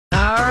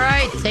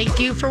Thank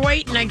you for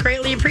waiting. I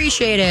greatly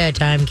appreciate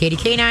it. I'm Katie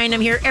K9.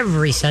 I'm here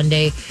every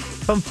Sunday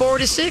from 4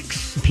 to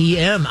 6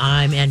 p.m.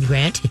 I'm Ann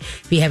Grant.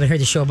 If you haven't heard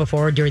the show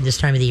before during this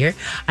time of the year,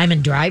 I'm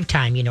in drive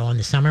time, in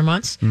the summer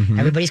months. Mm-hmm.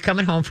 Everybody's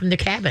coming home from the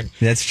cabin.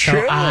 That's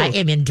true. So I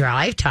am in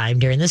drive time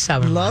during the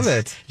summer months. Love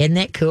it. Isn't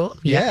that cool?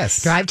 Yes.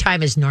 Yep. Drive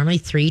time is normally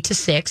 3 to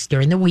 6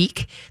 during the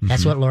week.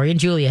 That's what Lori and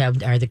Julia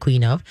are the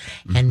queen of.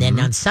 And then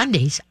on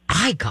Sundays,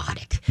 I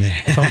got it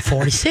from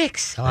 4 to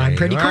 6. So I'm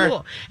pretty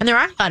cool. And there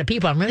are a lot of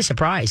people. I'm really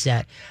surprised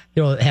that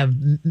have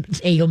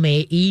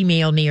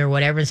emailed me or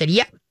whatever and said,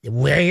 yep.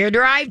 We're your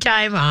drive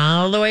time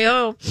all the way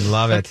home.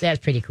 Love it. That's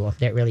pretty cool.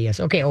 That really is.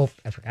 Okay. Oh,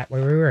 I forgot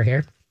where we were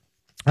here.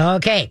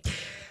 Okay.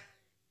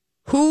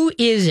 Who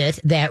is it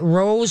that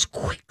rows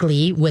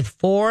quickly with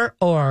 4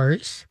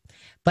 oars,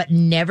 but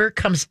never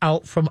comes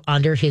out from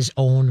under his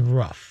own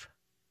roof?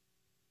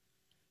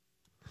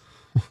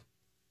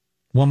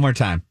 One more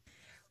time.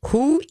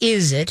 Who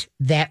is it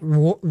that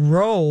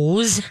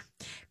rows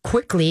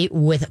quickly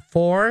with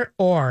 4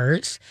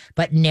 oars,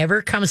 but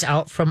never comes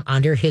out from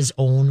under his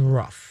own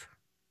roof?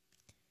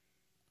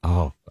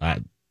 Oh,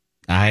 I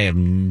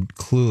am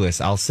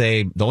clueless. I'll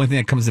say the only thing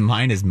that comes to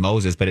mind is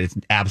Moses, but it's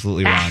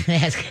absolutely wrong.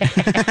 Well,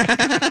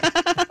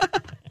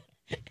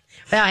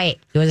 hey,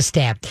 it was a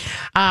stab.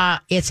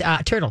 It's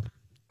a turtle.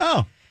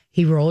 Oh.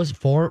 He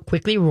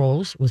quickly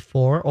rolls with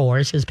 4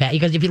 oars.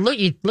 Because if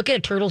you look at a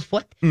turtle's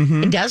foot,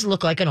 it does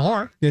look like an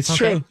oar. It's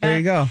true. There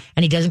you go.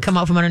 And he doesn't come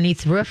out from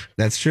underneath the roof.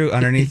 That's true.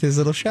 Underneath his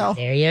little shell.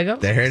 There you go.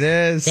 There it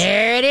is.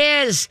 There it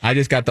is. I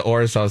just got the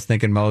oars, so I was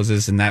thinking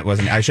Moses, and that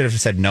wasn't. I should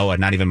have said Noah,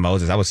 not even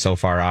Moses. I was so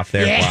far off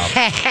there.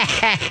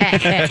 Yeah.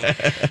 Wow.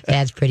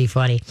 That's pretty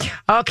funny.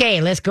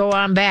 Okay, let's go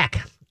on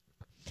back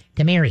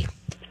to Mary.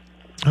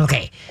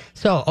 Okay,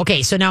 so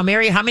now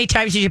Mary, how many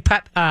times did you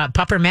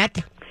pupper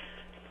met?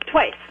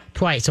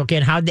 Twice. Okay,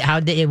 and how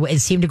did it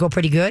seem to go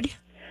pretty good?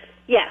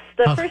 Yes.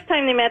 The first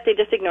time they met, they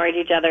just ignored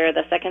each other.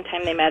 The second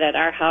time they met at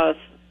our house,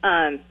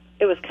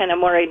 it was kind of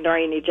more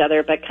ignoring each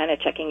other, but kind of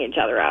checking each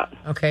other out.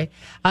 Okay.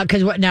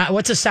 Because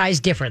what's the size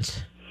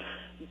difference?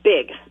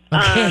 Big.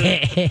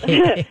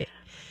 Okay.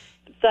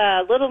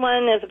 The little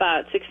one is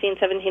about 16,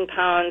 17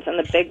 pounds, and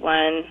the big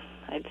one,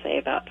 I'd say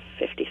about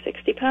 50,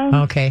 60 pounds.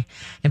 Okay.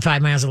 And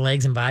 5 miles of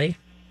legs and body?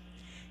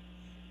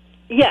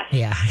 Yes.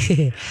 Yeah.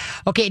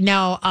 Okay,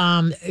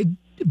 now,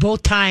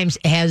 both times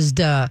has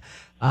the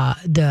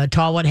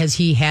tall one, has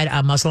he had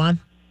a muzzle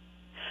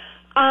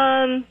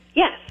on?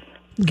 Yes.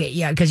 Okay,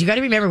 yeah, because you got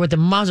to remember with the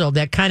muzzle,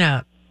 that kind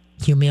of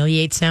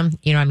humiliates them.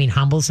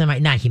 Humbles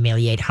them. Not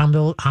humiliate,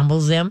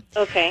 humbles them.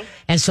 Okay.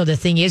 And so the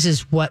thing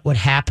is what would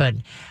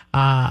happen.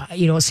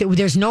 So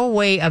there's no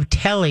way of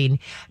telling.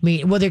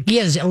 There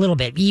is a little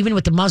bit. Even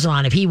with the muzzle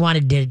on, if he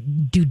wanted to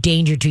do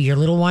danger to your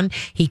little one,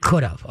 he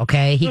could have.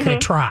 Okay, he could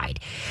have tried.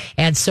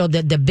 And so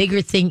the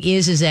bigger thing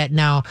is that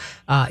now,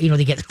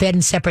 they get fed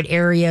in separate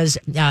areas.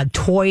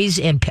 Toys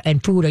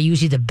and food are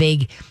usually the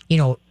big,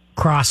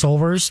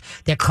 crossovers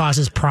that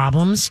causes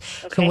problems.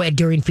 Okay. So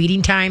during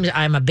feeding times,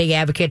 I'm a big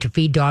advocate to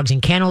feed dogs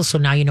in kennels. So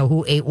now you know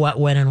who ate what,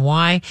 when, and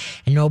why,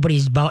 and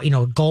nobody's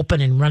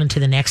gulping and running to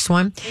the next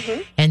one.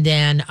 Mm-hmm. And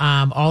then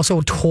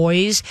also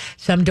toys.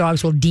 Some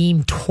dogs will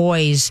deem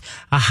toys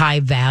a high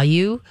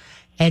value,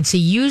 and so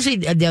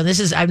usually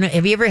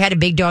have you ever had a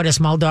big dog and a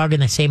small dog in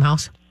the same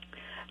house?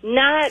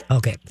 Not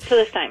okay. For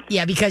this time.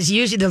 Yeah, because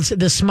usually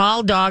the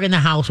small dog in the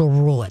house will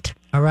rule it.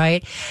 All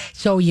right.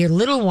 So your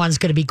little one's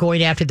going to be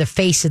going after the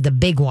face of the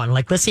big one.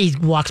 Like, let's say he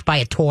walks by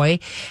a toy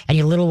and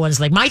your little one's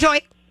like, my toy.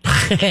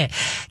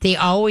 They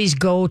always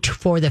go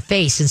for the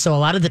face. And so a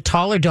lot of the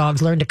taller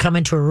dogs learn to come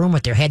into a room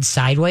with their head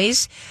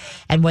sideways.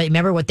 And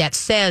remember what that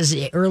says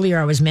earlier,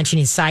 I was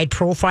mentioning side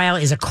profile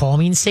is a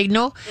calming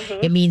signal.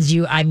 Mm-hmm. It means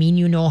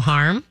no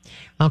harm.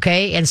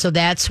 Okay, and so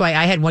that's why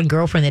I had one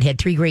girlfriend that had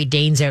 3 Great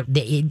Danes.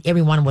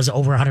 Every one was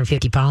over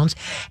 150 pounds,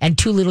 and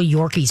 2 little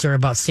Yorkies are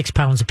about 6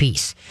 pounds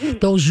apiece.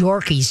 Those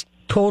Yorkies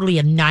totally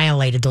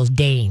annihilated those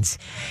Danes.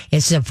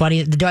 It's so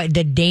funny.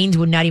 The Danes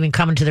would not even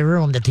come into the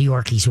room that the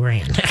Yorkies were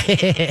in.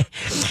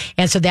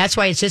 And so that's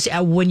why it's just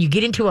when you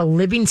get into a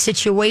living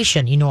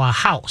situation, a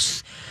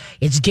house,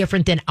 it's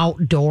different than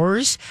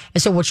outdoors.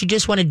 And so what you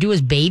just want to do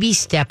is baby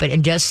step it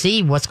and just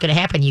see what's going to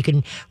happen. You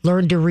can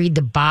learn to read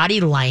the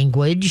body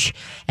language.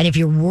 And if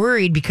you're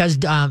worried because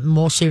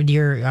most of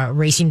your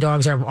racing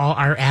dogs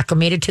are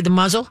acclimated to the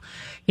muzzle,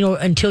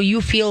 until you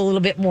feel a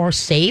little bit more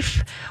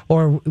safe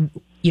or,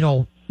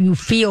 you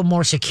feel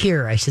more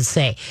secure, I should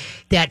say,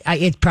 that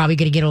it's probably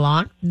going to get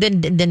along,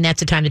 then that's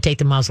the time to take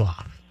the muzzle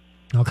off.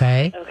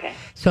 Okay.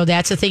 So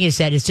that's the thing, is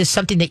that it's just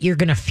something that you're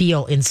going to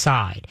feel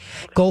inside.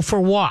 Go for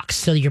walks.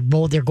 So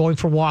they're going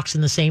for walks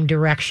in the same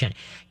direction.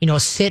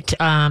 Sit,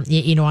 on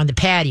the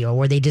patio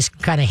where they just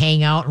kind of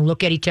hang out and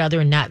look at each other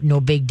and no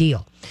big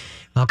deal.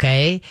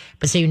 Okay.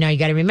 But so now you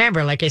got to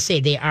remember, like I say,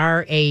 they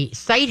are a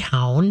sight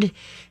hound.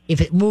 If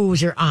it moves,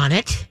 you're on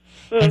it.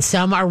 And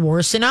some are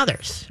worse than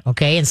others.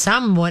 Okay. And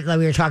some, like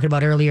we were talking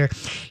about earlier,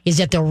 is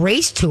that they'll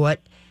race to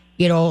it,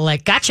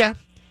 like, gotcha.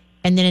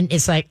 And then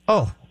it's like,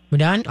 oh, We're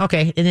done?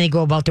 Okay. And then they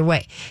go about their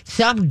way.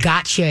 Some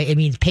gotcha, it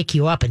means pick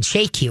you up and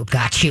shake you,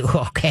 got you,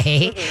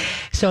 okay?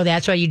 So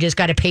that's why you just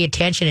got to pay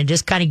attention and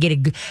just kind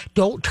of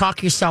don't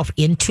talk yourself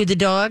into the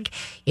dog.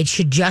 It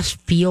should just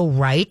feel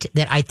right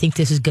that I think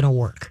this is going to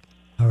work,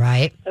 all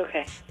right?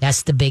 Okay.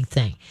 That's the big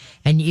thing.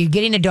 And you're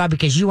getting a dog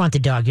because you want the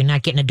dog. You're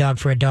not getting a dog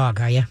for a dog,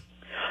 are you?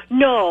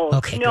 No,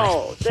 Okay,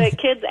 no. The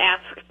kids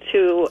asked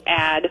to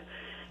add,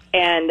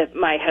 and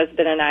my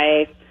husband and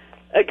I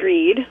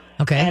agreed.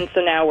 Okay. And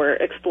so now we're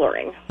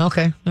exploring.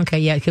 Okay.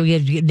 Yeah.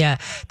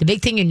 The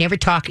big thing, you never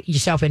talk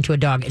yourself into a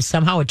dog. And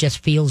somehow it just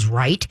feels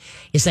right.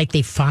 It's like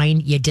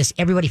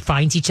everybody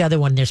finds each other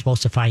when they're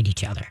supposed to find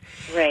each other.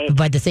 Right.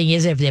 But the thing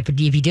is, if you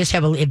just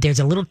if there's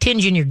a little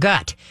tinge in your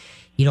gut,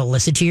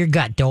 listen to your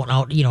gut.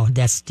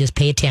 That's just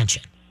pay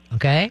attention.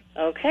 Okay.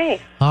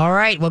 Okay. All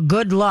right. Well,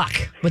 good luck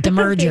with the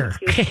merger,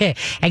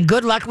 and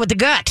good luck with the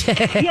gut.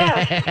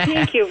 Yeah.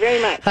 Thank you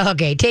very much.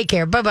 Okay. Take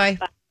care. Bye-bye.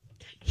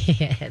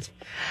 Yes.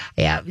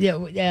 Yeah.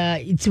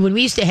 It's when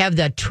we used to have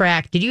the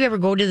track. Did you ever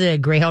go to the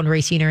Greyhound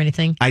racing or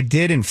anything? I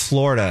did in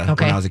Florida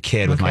when I was a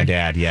kid with my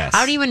dad, yes.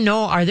 I don't even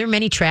know. Are there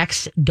many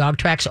dog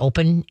tracks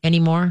open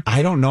anymore?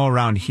 I don't know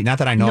around here. Not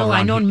that I know No, around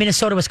I know here. in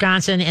Minnesota,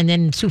 Wisconsin, and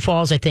then Sioux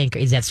Falls, I think.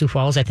 Is that Sioux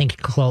Falls? I think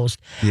it closed.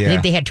 Yeah. I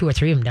think they had 2 or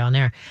 3 of them down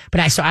there.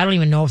 But I don't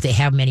even know if they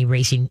have many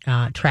racing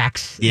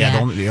tracks.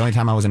 Yeah, the only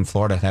time I was in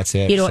Florida, that's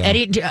it.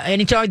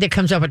 Any dog that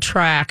comes up a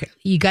track,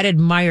 you got to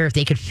admire if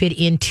they could fit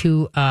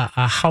into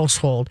a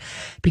household,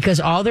 because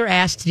all they're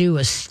asked to do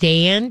is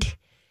stand,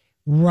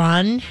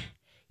 run,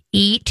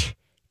 eat,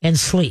 and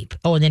sleep.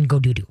 Oh, and then go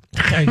doo-doo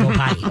or go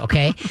potty,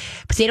 okay?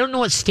 But they don't know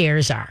what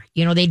stairs are.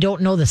 They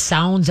don't know the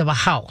sounds of a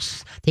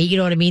house. You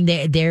know what I mean?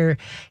 They're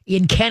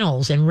in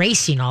kennels and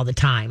racing all the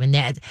time.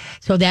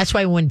 So that's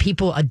why when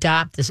people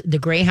adopt the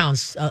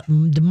Greyhounds,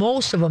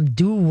 most of them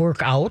do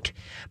work out,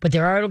 but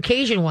there are an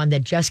occasion one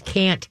that just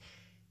can't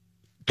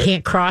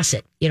cross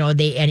it,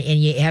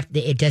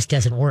 it just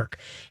doesn't work.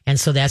 And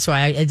so that's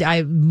why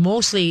I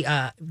mostly,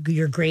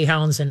 your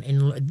Greyhounds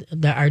and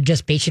are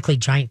just basically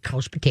giant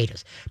couch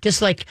potatoes,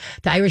 just like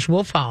the Irish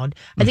Wolfhound.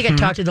 I think I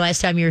talked to you the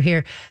last time you were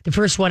here. The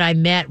first one I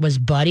met was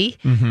Buddy.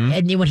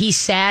 And then when he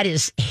sat,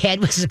 his head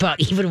was about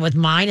even with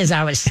mine as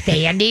I was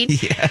standing.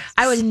 Yes.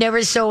 I was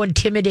never so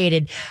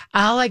intimidated.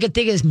 All I could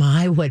think is,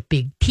 what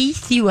big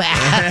teeth you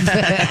have.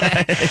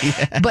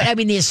 Yeah. But I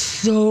mean, they're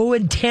so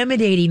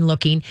intimidating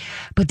looking,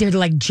 but they're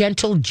like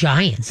gentle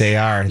giants. They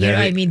are.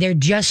 They're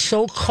just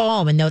so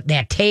calm, and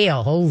that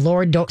tail. Oh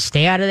Lord, don't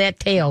stay out of that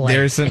tail.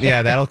 There's some,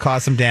 that'll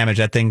cause some damage.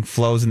 That thing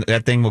flows, and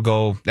that thing will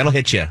go. That'll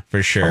hit you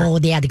for sure. Oh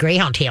yeah, the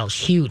Greyhound tail is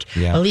huge.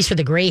 Yeah. Well, at least for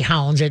the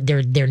Greyhounds,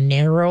 they're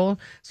narrow,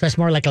 so it's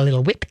more like a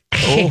little whip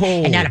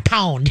and not a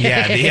pound.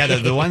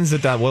 The ones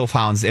that the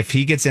Wolfhounds, if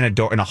he gets in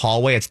a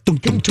hallway, it's dum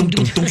dum dum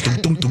dum dum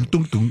dum dum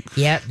dum dum.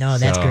 Yep, no,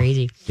 that's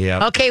crazy.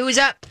 Yeah. Okay, who's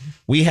up?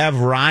 We have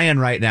Ryan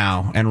right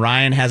now, and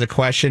Ryan has a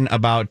question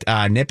about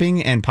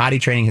nipping and potty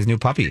training his new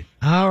puppy.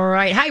 All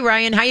right, hi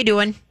Ryan, how you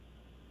doing?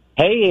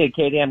 Hey,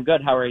 Katie, I'm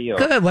good. How are you?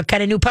 Good. What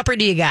kind of new pupper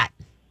do you got?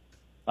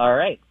 All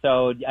right.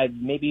 So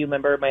maybe you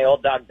remember my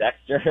old dog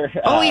Dexter.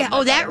 Oh yeah.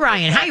 Oh, that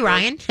Ryan. Hi,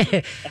 Ryan.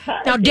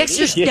 Now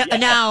Dexter's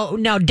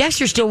now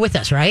Dexter's still with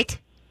us, right?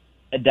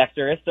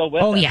 Dexter is still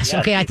with us. Oh yes.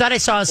 Okay. I thought I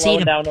saw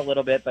slowing down a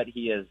little bit, but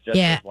he is just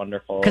as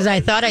wonderful. Because I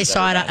thought I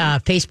saw it on a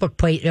Facebook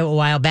page a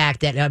while back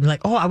that I'm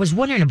like, I was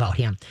wondering about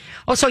him.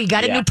 Oh, so you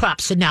got a new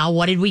pup. So now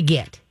what did we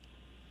get?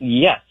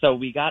 Yeah, so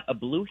we got a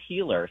blue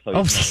healer. So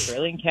he's an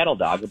Australian cattle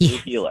dog, a blue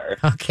healer.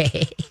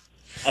 Okay.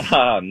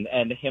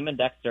 And him and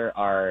Dexter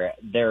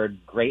they're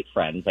great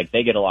friends. Like,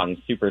 they get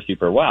along super,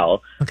 super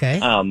well. Okay.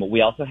 We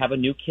also have a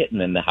new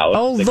kitten in the house.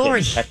 Oh, the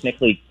Lord. Kitten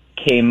technically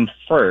came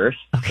first.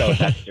 Okay. So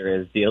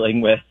Dexter is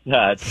dealing with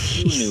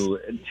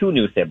two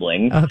new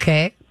siblings.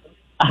 Okay.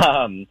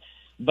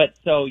 But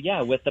so,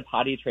 with the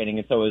potty training,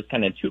 and so it was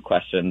kind of 2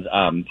 questions.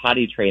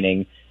 Potty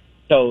training,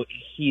 so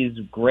he's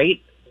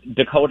great.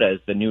 Dakota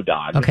is the new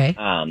dog. Okay.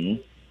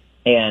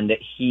 And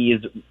he's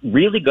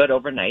really good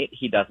overnight.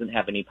 He doesn't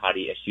have any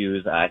potty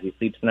issues. He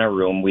sleeps in our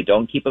room. We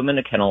don't keep him in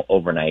a kennel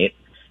overnight.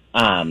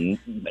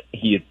 But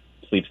he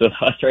sleeps with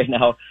us right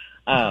now.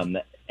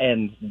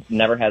 And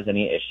never has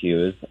any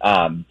issues.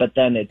 But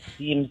then it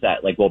seems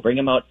that, like, we'll bring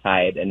him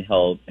outside and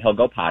he'll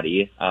go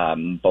potty,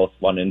 both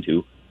 1 and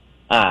 2.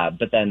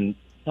 But then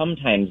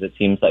sometimes it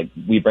seems like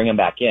we bring him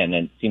back in,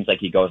 and it seems like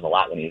he goes a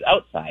lot when he's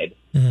outside.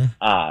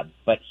 Mm-hmm.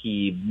 But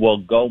he will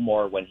go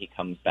more when he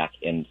comes back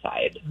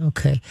inside.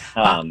 Okay.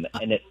 And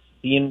it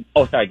seems...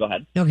 Oh, sorry, go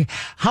ahead. Okay.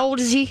 How old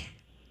is he?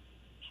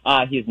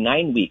 He's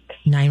 9 weeks.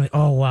 9 weeks.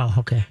 Oh, wow.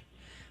 Okay.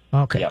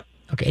 Yep.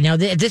 Okay. Now,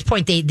 at this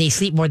point, they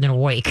sleep more than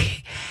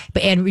awake.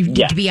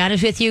 To be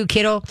honest with you,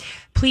 kiddo,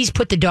 please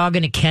put the dog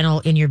in a kennel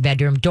in your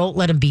bedroom. Don't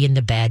let him be in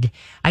the bed.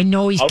 I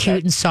know he's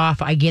cute and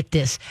soft. I get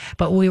this.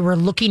 But we were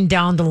looking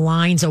down the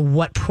lines of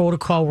what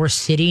protocol we're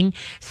setting,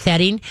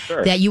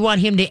 that you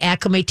want him to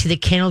acclimate to the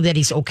kennel, that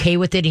he's okay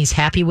with it, and he's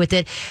happy with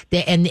it.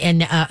 And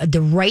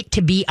the right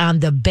to be on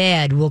the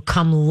bed will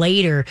come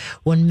later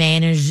when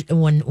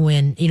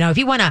if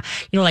you want to,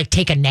 like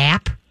take a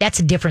nap, that's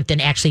different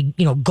than actually,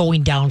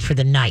 going down for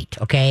the night,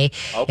 okay?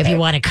 If you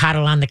want to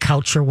cuddle on the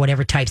couch or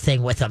whatever type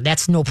thing with them,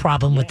 that's no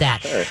problem with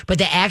that. Sure. But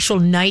the actual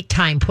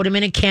nighttime, put him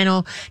in a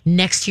kennel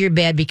next to your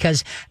bed,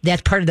 because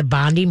that's part of the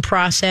bonding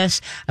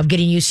process of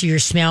getting used to your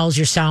smells,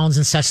 your sounds,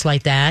 and such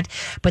like that.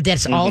 But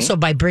that's also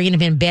by bringing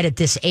him in bed at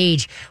this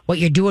age, what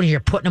you're doing is you're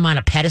putting him on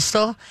a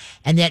pedestal,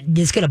 and that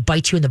is going to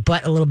bite you in the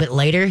butt a little bit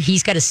later.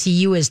 He's got to see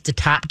you as the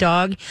top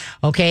dog,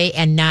 okay,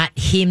 and not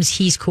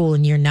he's cool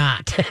and you're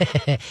not.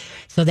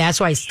 So that's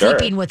why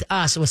sleeping with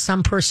us, with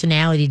some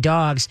personality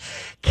dogs,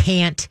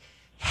 can't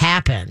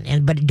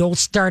happen. But don't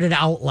start it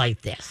out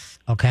like this,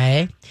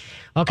 okay?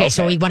 Okay,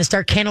 so we want to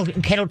start kennel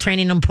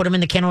training him, put him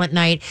in the kennel at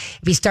night.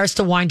 If he starts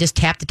to whine, just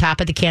tap the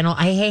top of the kennel.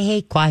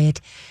 Hey, quiet.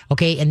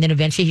 Okay, and then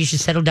eventually he should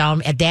settle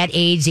down. At that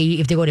age,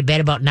 if they go to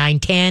bed about 9,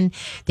 10,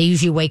 they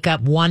usually wake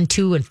up 1,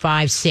 2, and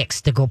 5,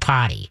 6 to go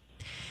potty.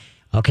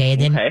 Okay,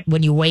 and then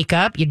when you wake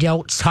up, you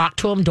don't talk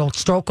to him, don't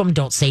stroke him,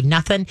 don't say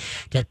nothing.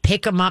 Just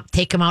pick him up,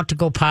 take him out to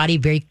go potty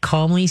very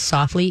calmly,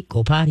 softly.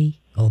 Go potty.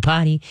 Go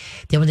potty.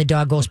 Then when the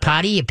dog goes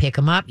potty, you pick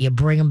him up, you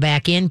bring him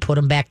back in, put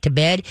him back to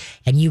bed,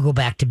 and you go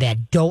back to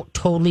bed. Don't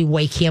totally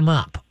wake him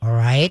up, all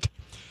right?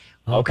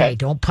 Okay.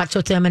 Don't putz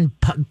with them and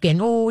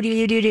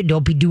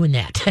don't be doing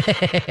that.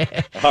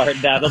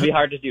 That'll be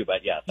hard to do,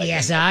 but yes.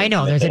 Yes, I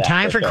know. There's a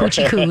time for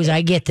coochie coos.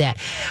 I get that.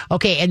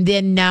 Okay, and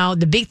then now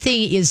the big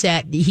thing is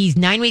that he's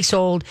 9 weeks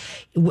old.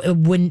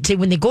 When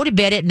they go to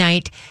bed at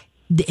night,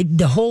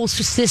 the whole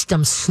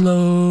system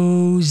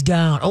slows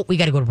down. Oh, we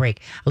got to go to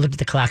break. I looked at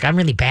the clock. I'm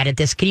really bad at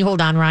this. Can you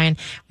hold on, Ryan?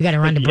 We got to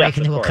run to break,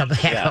 and then we'll come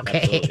back. Yeah, okay.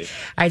 Absolutely.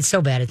 I'm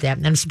so bad at that.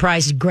 I'm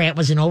surprised Grant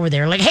wasn't over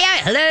there. Like, hey,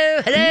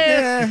 hello.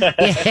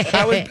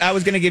 Yeah. I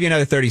was going to give you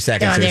another 30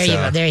 seconds. Oh,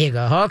 there you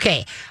go.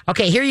 Okay,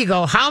 here you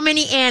go. How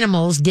many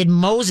animals did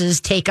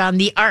Moses take on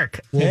the ark?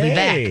 We'll be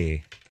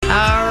back.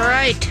 All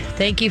right.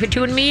 Thank you for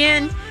tuning me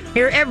in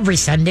here every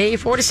Sunday,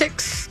 4 to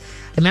 6.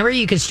 Remember,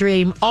 you can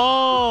stream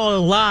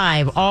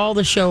all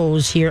the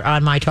shows here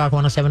on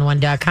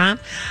mytalk1071.com.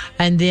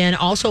 And then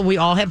also, we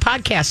all have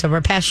podcasts of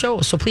our past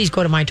shows. So please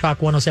go to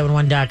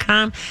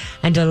mytalk1071.com.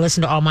 And to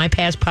listen to all my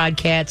past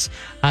podcasts,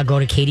 go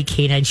to Katie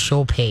K9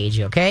 show page,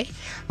 okay?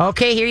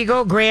 Okay, here you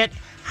go, Grant.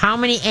 How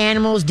many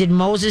animals did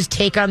Moses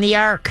take on the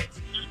ark?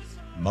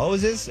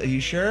 Moses, are you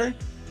sure?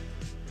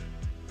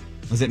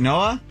 Was it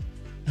Noah?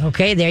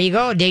 Okay, there you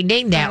go. Ding,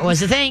 ding. That was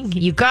the thing.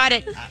 You got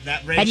it.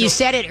 And you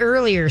said it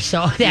earlier,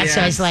 so that's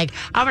why I was like,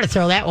 I'm going to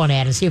throw that one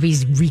at him, see if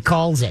he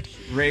recalls it.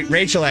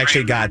 Rachel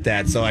actually got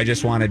that, so I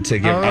just wanted to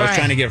give... I was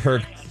trying to give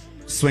her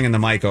swinging the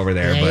mic over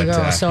there. There you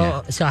go.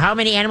 So how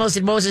many animals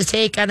did Moses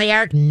take on the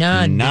ark?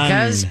 None.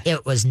 Because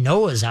it was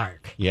Noah's ark.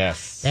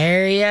 Yes.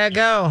 There you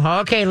go.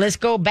 Okay, let's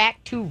go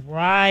back to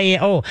Ryan.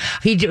 Oh, on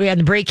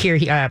the break here,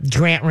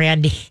 Grant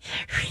ran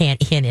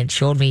in and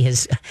showed me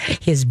his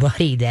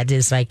buddy that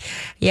is like,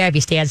 if he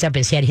stands up,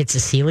 his head hits the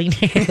ceiling.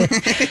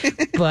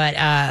 But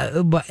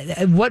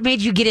what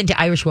made you get into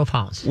Irish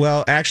Wolfhounds?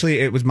 Well, actually,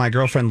 it was my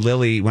girlfriend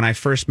Lily. When I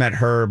first met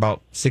her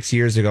about 6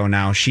 years ago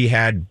now, she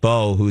had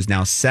Bo, who's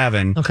now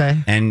 7. Okay.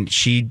 And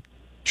she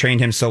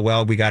trained him so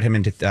well. We got him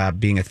into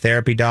being a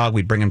therapy dog.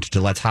 We'd bring him to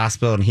Gillette's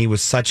Hospital, and he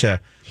was such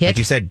a, like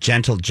you said,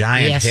 gentle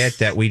giant hit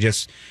that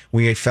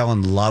we fell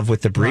in love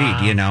with the breed,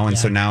 and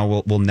so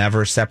now we'll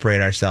never separate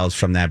ourselves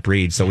from that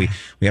breed. So we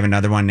have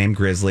another one named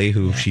Grizzly,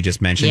 who she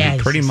just mentioned. Who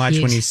pretty much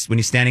when he's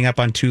standing up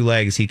on 2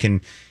 legs, he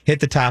can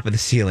hit the top of the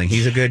ceiling.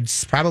 He's a good,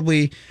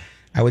 probably,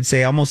 I would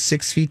say, almost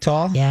 6 feet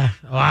tall. Yeah.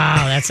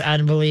 Wow, that's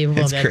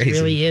unbelievable. That crazy.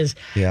 Really is.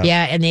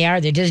 Yeah, and they're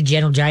just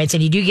gentle giants.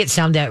 And you do get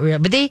some that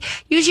but they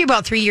usually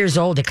about 3 years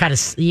old. They kind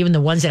of, even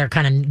the ones that are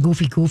kind of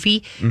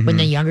goofy, when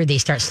they're younger, they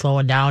start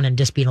slowing down and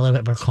just being a little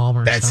bit more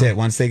calmer. That's it.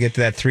 Once they get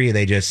to that 3,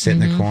 they just sit in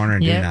the corner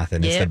and do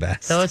nothing. It's the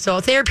best. So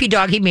a therapy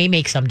dog, he may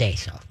make someday.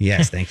 So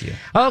yes, thank you.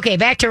 Okay,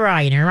 back to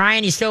Ryan. And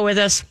Ryan, you still with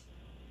us?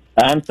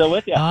 I'm still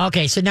with you.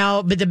 Okay, so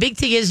now, but the big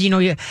thing is,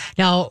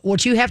 now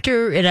what you have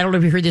to, and I don't know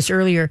if you heard this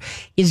earlier,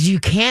 is you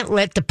can't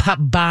let the pup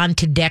bond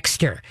to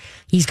Dexter.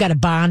 He's got to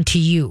bond to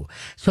you.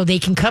 So they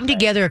can come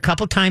together a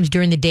couple times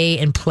during the day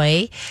and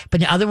play,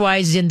 but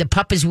otherwise, then the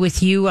pup is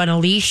with you on a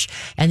leash,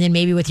 and then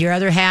maybe with your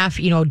other half,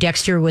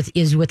 Dexter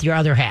is with your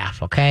other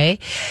half, okay?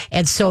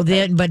 And so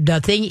then, but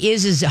the thing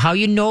is how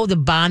you know the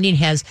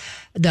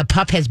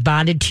pup has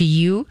bonded to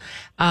you.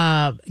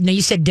 Now,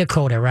 you said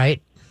Dakota,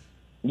 right?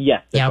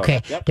 Yes. Yeah,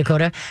 okay. Yep.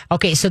 Dakota.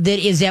 Okay, so that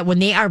is that when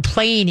they are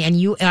playing and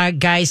you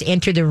guys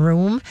enter the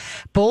room,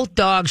 both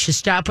dogs should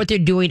stop what they're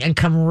doing and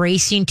come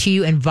racing to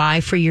you and vie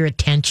for your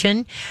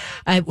attention.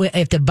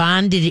 If the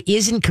bond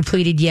isn't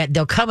completed yet,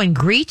 they'll come and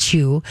greet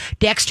you.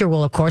 Dexter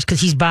will, of course,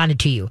 because he's bonded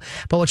to you.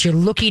 But what you're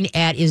looking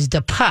at is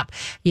the pup.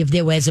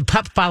 As the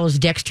pup follows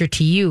Dexter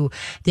to you,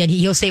 then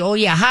he'll say, oh,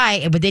 yeah,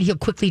 hi. But then he'll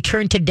quickly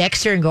turn to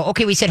Dexter and go,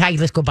 okay, we said hi,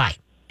 let's go by.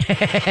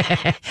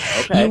 Okay.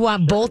 You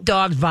want both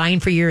dogs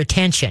vying for your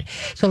attention.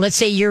 So let's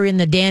say you're in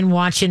the den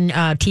watching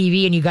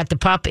TV and you got the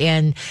pup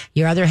and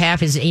your other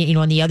half is,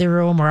 in the other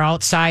room or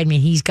outside. I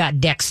mean, he's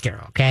got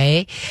Dexter.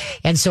 Okay.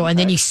 And so, and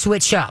then you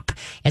switch up.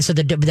 And so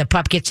the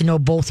pup gets to know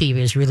both of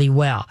you really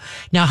well.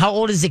 Now, how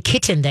old is the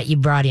kitten that you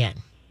brought in?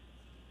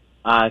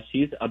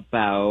 She's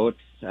about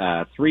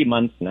 3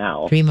 months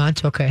now. 3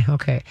 months? Okay.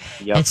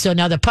 Yep. And so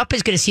now the pup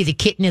is going to see the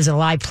kitten as a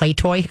live play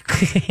toy.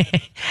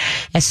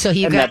 And so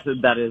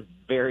that is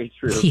very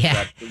true.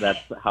 Yeah. That's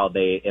how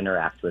they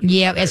interact with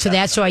each other. And so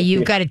that's why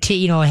you've got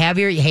to, have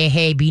your,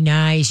 hey, be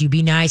nice. You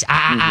be nice.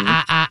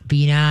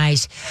 Be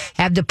nice.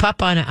 Have the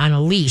pup on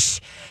a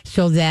leash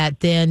so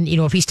that then,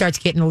 if he starts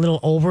getting a little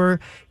over,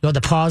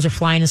 the paws are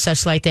flying and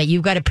such like that,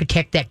 you've got to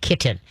protect that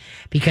kitten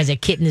because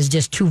that kitten is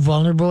just too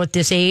vulnerable at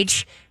this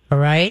age. All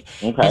right.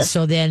 Okay. And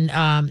so then,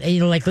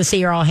 like, let's say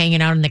you're all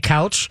hanging out on the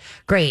couch.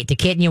 Great. The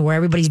kitten, where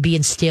everybody's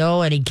being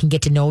still and can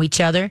get to know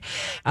each other.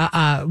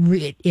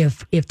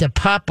 If the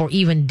pup or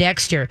even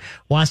Dexter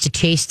wants to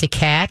chase the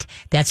cat,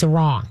 that's a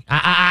wrong.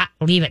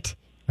 Leave it.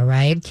 All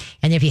right.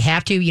 And if you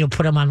have to,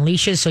 put them on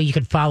leashes so you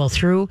can follow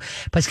through.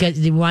 But because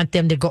you want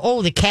them to go,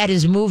 oh, the cat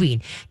is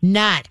moving.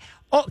 Not,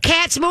 oh,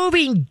 cat's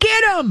moving,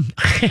 get him!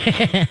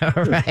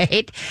 All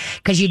right?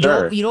 Because you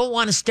don't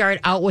want to start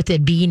out with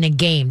it being a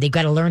game. They've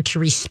got to learn to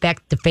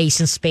respect the face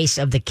and space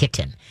of the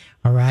kitten.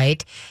 All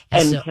right?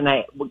 And so, can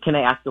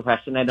I ask a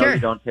question? I know sure. You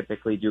don't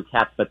typically do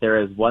cats, but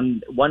there is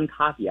one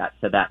caveat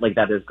to that. Like,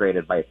 that is great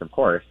advice, of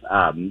course.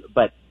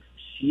 But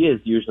she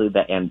is usually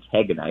the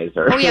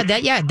antagonizer. Oh, yeah,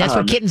 that's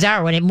what kittens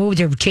are. When it moves,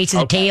 they're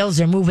chasing the tails,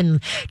 they're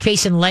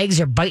chasing legs,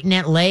 they're biting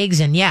at legs,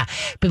 and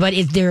but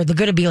they're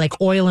going to be like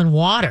oil and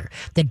water.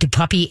 The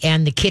puppy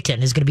and the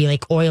kitten is going to be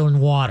like oil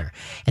and water.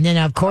 And then,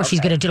 of course,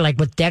 she's going to do like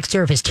with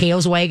Dexter, if his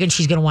tail's wagging,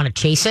 she's going to want to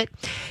chase it,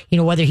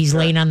 whether he's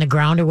laying on the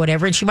ground or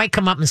whatever. And she might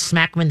come up and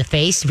smack him in the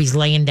face if he's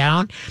laying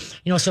down.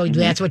 So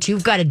that's what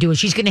you've got to do. Is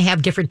she's going to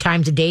have different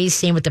times of days,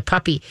 same with the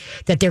puppy,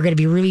 that they're going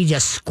to be really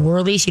just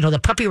squirrely. The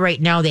puppy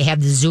right now, they have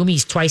the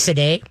zoomies twice a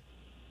day.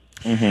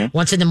 Mm-hmm.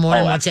 Once in the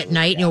morning, once at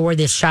night, where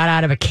they're shot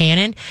out of a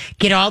cannon.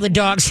 Get all the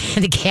dogs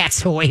and the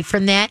cats away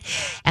from that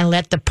and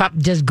let the pup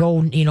just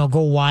go,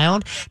 go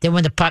wild. Then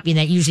when the pup,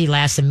 that usually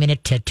lasts a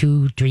minute to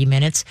 2-3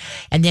 minutes.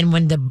 And then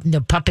when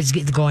the pup is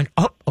going,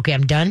 oh, okay,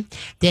 I'm done.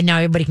 Then now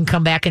everybody can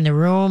come back in the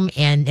room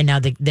and now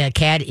the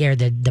cat or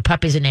the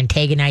pup isn't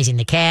antagonizing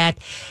the cat.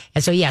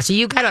 And so, so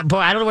you got to, boy,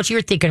 I don't know what you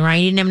were thinking,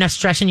 Ryan. You didn't have enough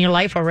stress in your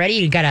life already.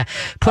 You got to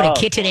put a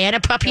kitten and a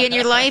puppy in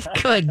your life.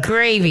 Good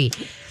gravy.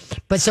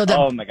 But so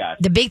oh my gosh.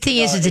 The big thing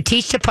is to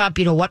teach the pup,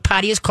 what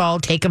potty is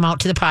called, take him out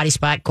to the potty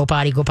spot, go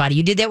potty.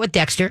 You did that with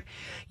Dexter.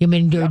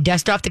 You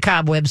dust off the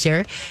cobwebs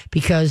there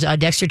because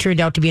Dexter turned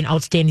out to be an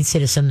outstanding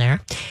citizen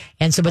there.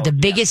 And so, but the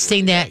biggest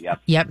thing that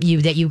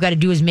you've got to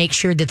do is make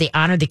sure that they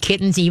honor the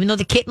kittens, even though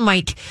the kitten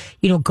might,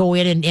 go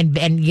in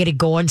and get it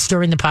going,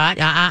 stir in the pot.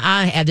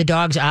 Have the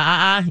dogs,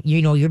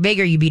 you're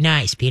bigger, you be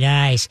nice.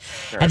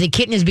 Sure. And the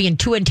kitten is being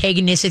too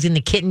antagonistic, and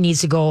the kitten needs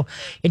to go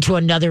into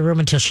another room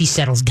until she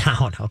settles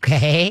down.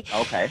 Okay.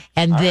 Okay.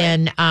 And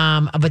then,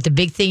 but the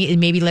big thing is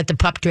maybe let the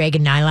pup drag a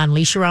nylon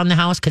leash around the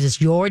house because it's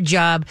your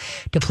job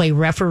to play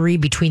referee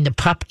between the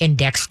pup and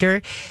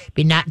Dexter,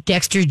 but not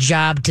Dexter's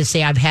job to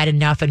say I've had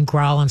enough and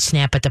growl and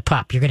snap at the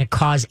pup. You're going to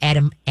cause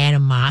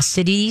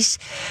animosities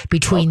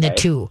between the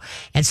two.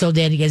 And so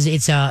then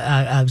it's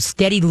a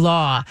steady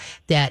law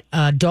that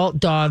adult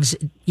dogs,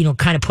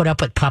 kind of put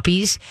up with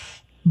puppies.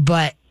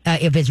 But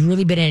if it's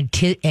really been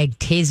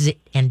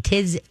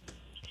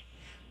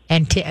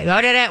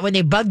when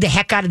they bug the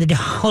heck out of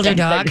the older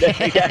dog.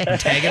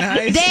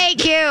 Antagonize?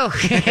 Thank you.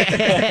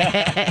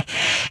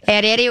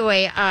 And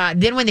anyway,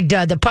 then when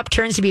the pup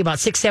turns to be about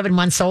 6-7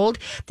 months old,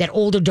 that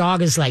older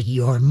dog is like,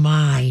 you're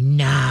mine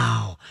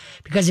now.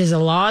 Because there's a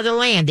law of the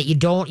land that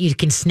you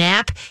can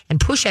snap and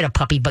push at a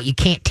puppy, but you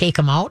can't take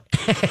them out.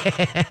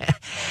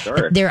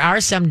 Sure. There are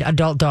some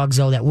adult dogs,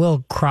 though, that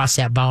will cross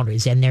that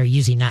boundaries, and they're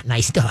usually not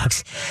nice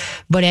dogs.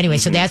 But anyway,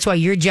 so that's why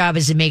your job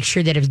is to make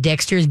sure that if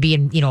Dexter is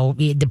being,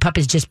 the pup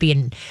is just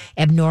being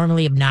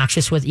abnormally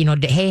obnoxious with,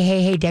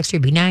 hey, Dexter,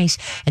 be nice.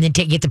 And then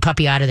get the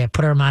puppy out of there,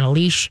 put him on a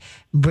leash,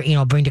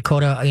 bring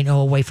Dakota,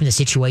 away from the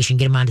situation,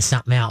 get him onto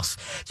something else.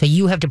 So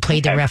you have to play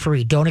the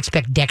referee. Don't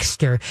expect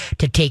Dexter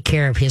to take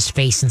care of his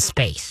face and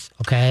space.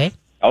 Okay?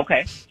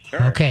 Okay.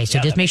 Sure. Okay, so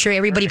just make sure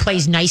everybody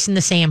plays nice in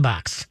the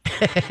sandbox.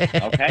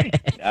 Okay,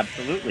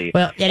 absolutely.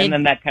 Well, and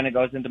then that kind of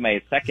goes into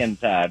my second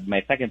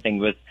thing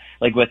was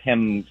like with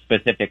him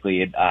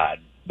specifically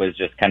was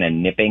just kind of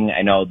nipping.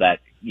 I know that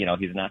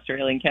he's an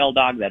Australian kennel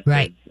dog. That's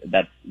right.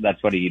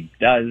 That's what he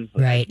does.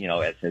 Right.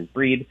 As his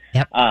breed.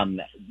 Yep.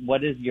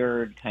 What is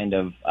your kind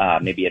of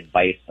maybe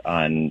advice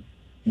on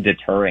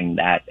deterring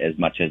that as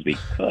much as we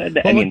could?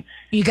 Well, I mean,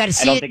 you got to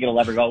see I don't think it'll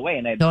ever go away,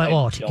 and I No, it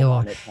won't. don't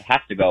want it to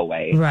have to go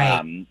away.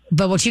 Right.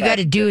 But what you got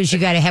to do is you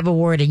got to have a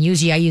word, and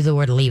usually I use the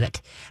word leave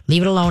it.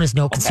 Leave it alone is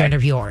no concern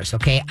of yours,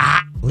 okay?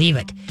 Leave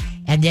it.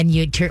 And then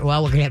we're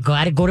going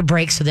to go to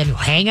break, so then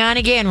hang on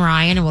again,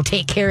 Ryan, and we'll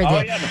take care of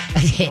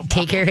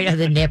take care of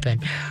the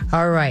nipping.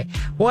 All right.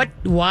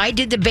 Why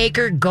did the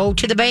baker go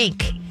to the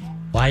bank?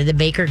 Why did the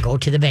baker go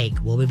to the bank?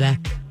 We'll be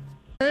back.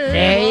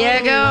 There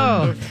you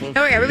go.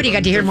 Oh, everybody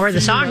got to hear more of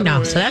the song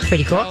now, so that's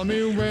pretty cool.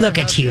 Look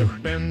at you,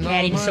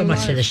 adding so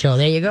much to the show.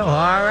 There you go.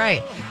 All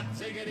right.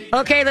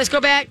 Okay, let's go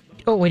back.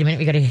 Oh, wait a minute.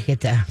 We got to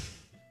get the.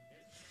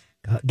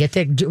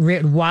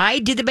 Why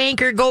did the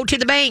banker go to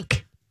the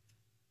bank?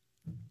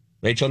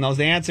 Rachel knows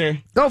the answer.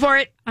 Go for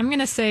it. I'm going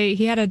to say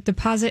he had to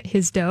deposit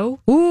his dough.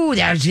 Ooh,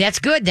 that's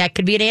good. That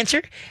could be an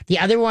answer. The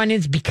other one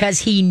is because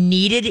he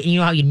needed, you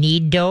know how you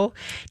need dough?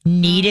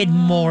 Needed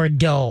more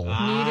dough.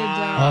 Needed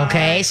dough.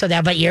 Okay, so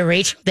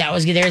Rachel,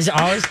 there's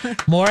always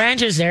more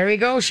answers. There we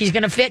go. She's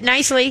going to fit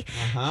nicely.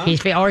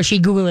 Or is she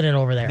Googling it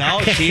over there?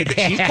 No,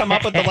 she's come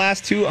up with the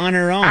last two on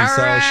her own.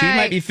 So she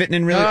might be fitting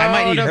in really. I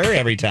might need her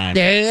every time.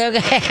 There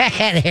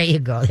you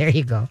go. There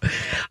you go.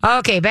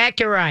 Okay, back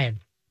to Ryan.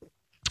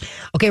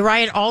 Okay,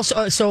 Ryan,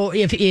 also, so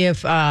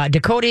if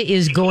Dakota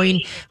is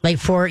going, like,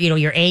 for,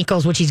 your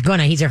ankles, which he's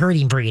a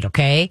herding breed,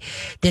 okay?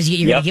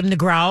 You're going to give him the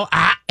growl,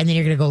 and then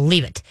you're going to go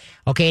leave it.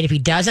 Okay, and if he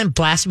doesn't,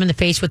 blast him in the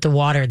face with the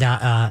water,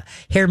 the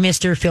hair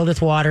mister filled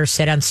with water,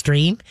 set on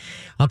stream,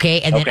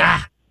 okay? And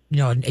then,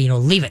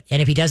 leave it.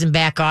 And if he doesn't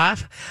back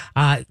off,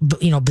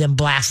 then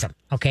blast him.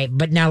 Okay.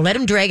 But now let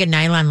him drag a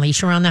nylon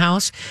leash around the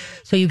house.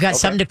 So you've got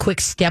something to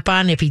quick step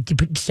on if he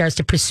starts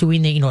to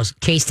pursuing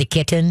chase the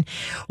kitten,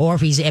 or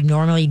if he's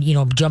abnormally,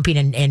 jumping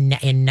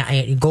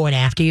and going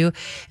after you.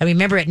 And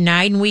remember, at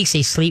 9 weeks,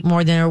 they sleep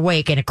more than they're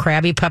awake. And a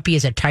crabby puppy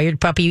is a tired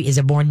puppy, is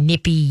a more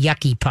nippy,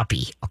 yucky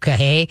puppy.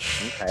 Okay.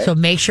 So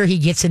make sure he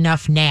gets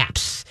enough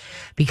naps.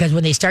 Because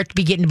when they start to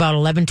be getting about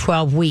 11,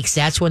 12 weeks,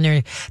 that's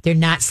when they're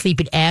not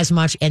sleeping as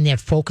much, and their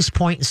focus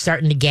point is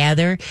starting to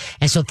gather,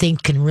 and so things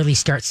can really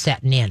start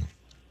setting in.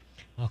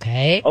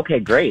 Okay. Okay,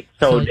 great.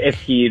 So if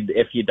he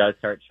does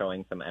start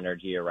showing some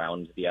energy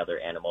around the other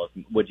animals,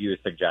 would you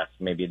suggest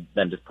maybe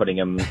then just putting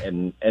him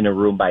in a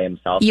room by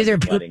himself? Either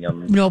put him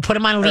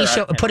on a leash,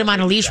 put him on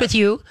a leash with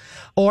you,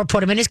 or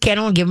put him in his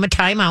kennel and give him a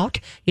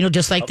timeout.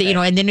 Just like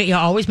and then you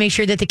always make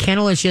sure that the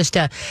kennel is just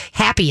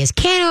happy as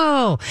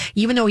kennel,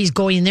 even though he's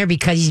going in there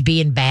because he's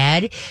being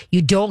bad.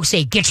 You don't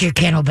say get your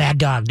kennel, bad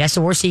dog. That's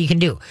the worst thing you can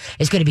do.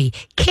 It's going to be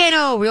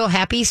kennel, real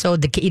happy. So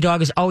the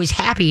dog is always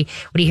happy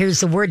when he hears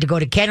the word to go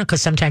to kennel,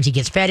 because sometimes he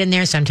gets fed in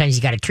there, sometimes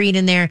he's got a treat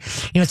in there.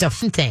 It's a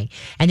fun thing.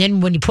 And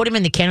then when you put him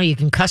in the kennel, you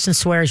can cuss and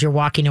swear as you're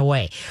walking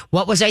away.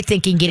 What was I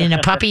thinking, getting a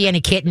puppy and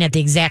a kitten at the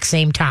exact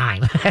same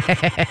time?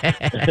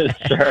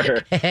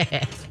 Sure.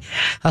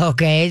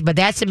 Okay, but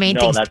that's the main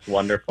thing. No, that's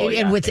wonderful.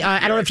 And with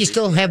I don't know if you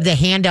still have the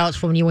handouts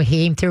from when you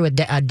came through with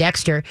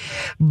Dexter,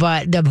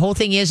 but the whole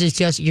thing is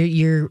just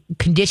you're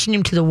conditioning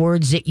him to the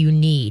words that you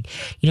need.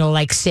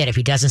 Like sit. If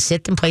he doesn't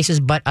sit, then place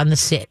his butt on the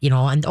sit.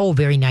 And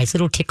very nice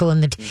little tickle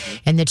in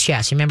the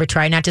chest. Remember,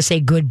 try not to say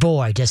good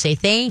boy. Just say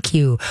thank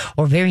you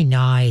or very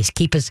nice.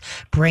 Keep his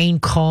brain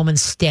calm and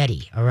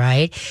steady. All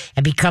right,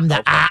 and become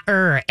the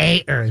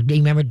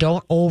Remember,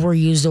 don't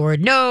overuse the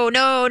word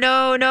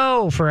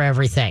no for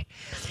everything.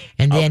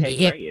 And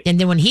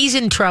then, when he's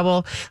in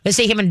trouble, let's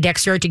say him and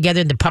Dexter are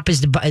together, and the pup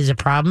is a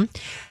problem.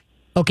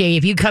 Okay,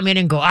 if you come in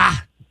and go,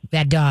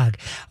 that dog.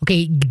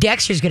 Okay,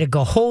 Dexter's going to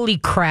go, holy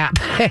crap.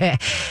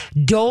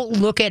 Don't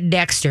look at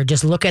Dexter.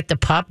 Just look at the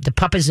pup. The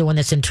pup is the one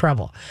that's in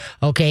trouble.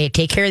 Okay,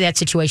 take care of that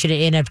situation.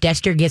 And if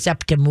Dexter gets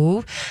up to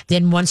move,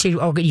 then once you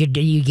give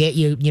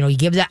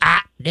the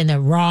and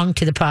the wrong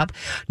to the pup,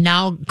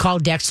 now call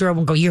Dexter over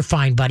and go, you're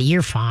fine, buddy.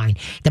 You're fine.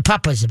 The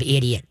pup was an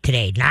idiot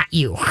today, not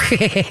you.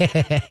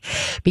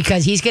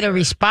 Because he's going to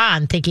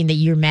respond thinking that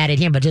you're mad at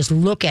him, but just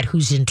look at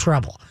who's in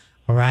trouble.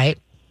 All right?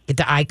 Get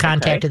the eye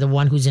contact of the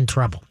one who's in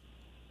trouble.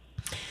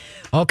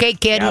 Okay,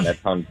 kid. Yeah,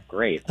 that sounds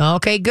great.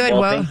 Okay, good.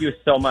 Well, thank you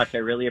so much. I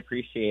really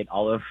appreciate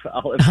all of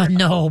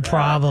no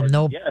problem.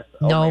 No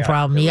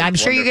problem. I'm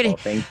sure you're gonna.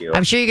 Thank you.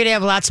 I'm sure you're gonna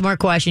have lots more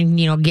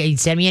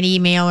questions. Send me an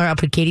email or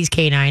up at Katie's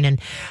Canine,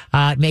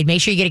 and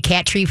make sure you get a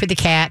cat tree for the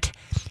cat,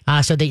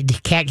 so the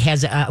cat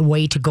has a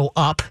way to go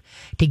up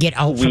to get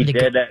out from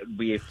the.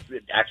 We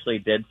actually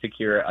did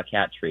secure a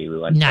cat tree. We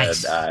went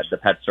to the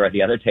pet store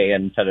the other day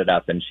and set it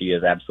up, and she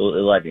is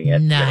absolutely loving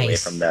it. Nice. Get away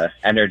from the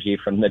energy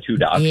from the two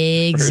dogs.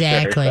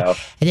 Exactly. Sure,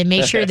 so. And then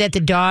make sure that the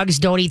dogs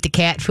don't eat the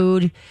cat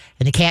food,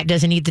 and the cat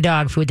doesn't eat the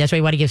dog food. That's why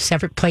you want to give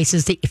separate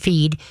places to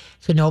feed,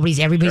 so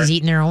everybody's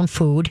eating their own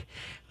food.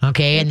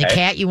 Okay, and the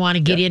cat you want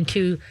to get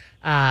into.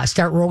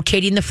 Start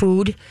rotating the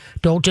food.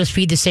 Don't just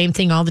feed the same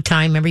thing all the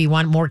time. Remember, you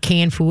want more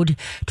canned food.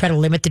 Try to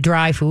limit the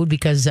dry food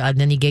because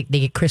then they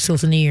get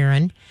crystals in the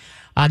urine.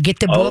 Get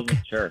the book.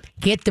 Sure.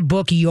 Get the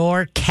book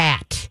Your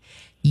Cat.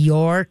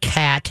 Your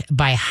Cat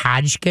by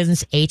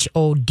Hodgkins,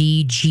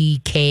 Hodgkins.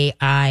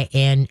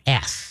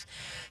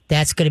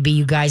 That's going to be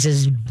you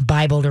guys'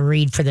 Bible to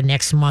read for the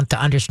next month to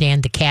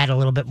understand the cat a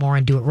little bit more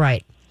and do it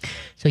right.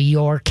 So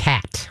Your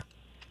Cat.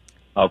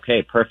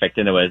 Okay, perfect.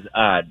 And it was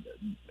Hodgkins.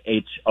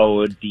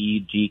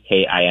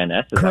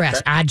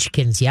 Correct.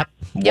 Hodgkins. Yep.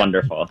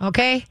 Wonderful.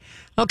 Okay.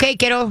 Okay,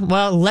 kiddo.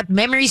 Well, let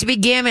memories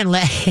begin, and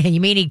you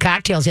may need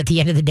cocktails at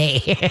the end of the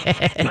day.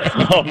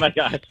 Oh my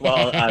gosh!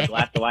 Well, a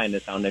glass of wine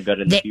is sounding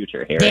good in the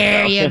future here.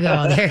 There you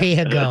go. There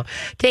you go.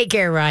 Take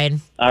care, Ryan.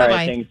 All Bye-bye.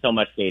 right. Thanks so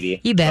much, Katie.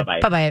 You bet.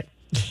 Bye-bye. Bye-bye.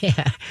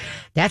 Yeah,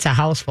 that's a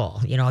house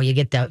full. You know, you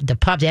get the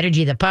pup, the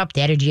energy of the pup,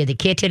 the energy of the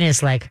kitten.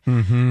 It's like,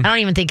 I don't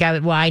even think I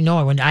would, well, I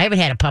know when I haven't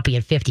had a puppy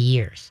in 50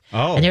 years.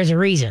 Oh. And there's a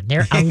reason.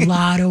 They're a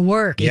lot of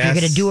work if Yes. you're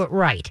going to do it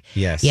right.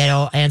 Yes. You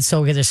know, and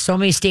so there's so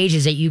many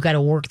stages that you got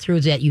to work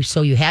through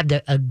so you have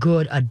a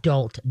good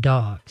adult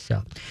dog.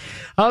 So,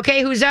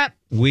 okay, who's up?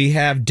 We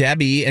have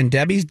Debbie, and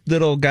Debbie's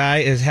little guy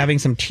is having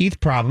some teeth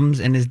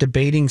problems and is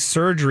debating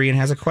surgery and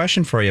has a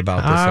question for you about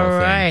this whole All thing.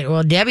 right.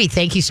 Well, Debbie,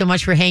 thank you so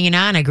much for hanging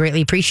on. I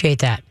greatly appreciate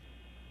that.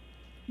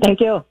 Thank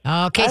you.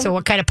 Okay, so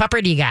what kind of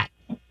pupper do you got?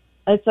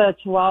 It's a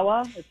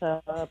Chihuahua. It's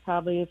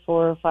probably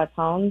 4 or 5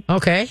 pounds,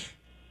 Okay.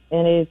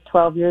 and he's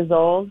 12 years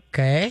old,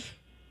 Okay.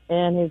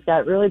 and he's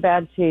got really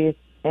bad teeth,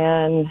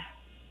 and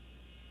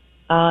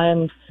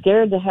I'm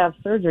scared to have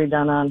surgery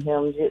done on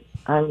him.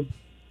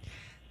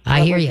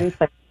 I hear what do you.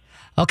 think?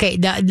 Okay,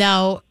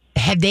 now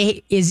have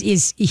they?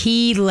 Is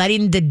he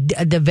letting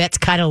the vets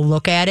kind of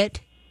look at it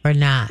or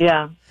not?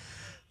 Yeah.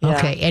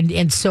 Okay,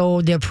 and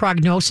so their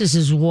prognosis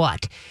is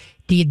what?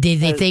 Do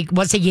they think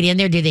once they get in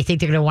there, do they think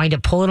they're going to wind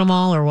up pulling them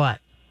all or what?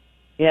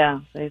 Yeah,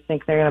 they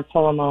think they're going to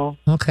pull them all.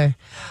 Okay,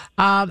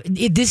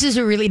 this is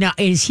a really now.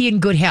 Is he in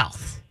good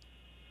health?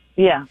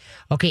 Yeah.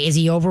 Okay, is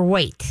he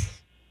overweight?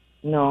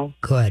 No.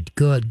 Good.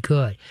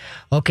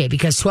 Okay,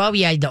 because 12,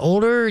 the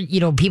older,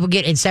 people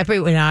get and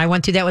separate. When I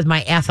went through that with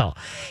my Ethel,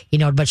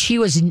 but she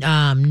was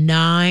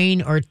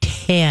 9 or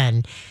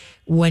 10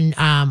 when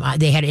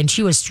they had, and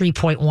she was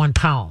 3.1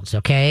 pounds.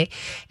 Okay,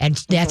 and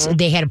that's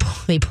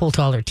they pulled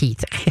all her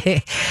teeth,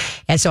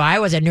 and so I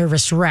was a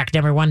nervous wreck.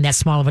 Number one, that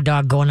small of a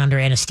dog going under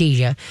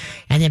anesthesia,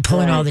 and then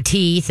pulling all the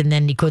teeth, and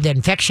then could the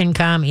infection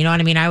come? You know what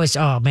I mean? I was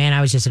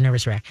just a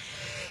nervous wreck.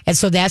 And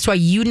so that's why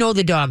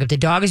the dog. If the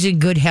dog is in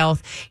good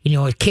health,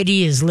 a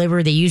kidney, his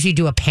liver, they usually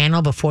do a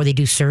panel before they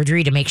do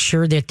surgery to make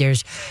sure that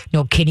there's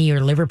no kidney or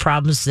liver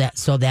problems,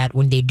 so that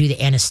when they do the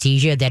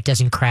anesthesia, that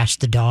doesn't crash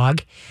the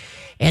dog.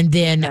 And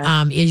then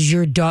is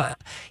your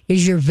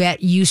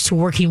vet used to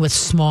working with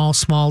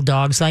small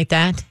dogs like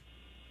that?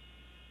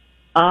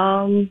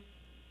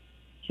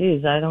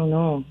 Geez, I don't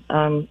know.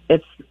 I'm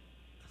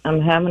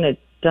having it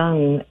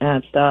done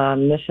at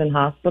Mission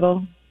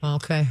Hospital.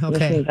 Okay.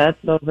 Mission Vets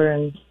over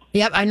in.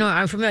 Yep, I know.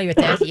 I'm familiar with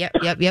that.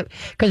 Yep.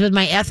 Because with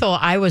my Ethel,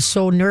 I was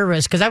so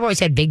nervous because I've always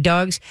had big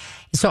dogs.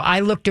 So I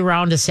looked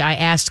around to see, I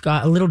asked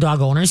little dog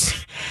owners,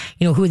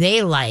 who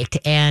they liked.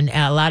 And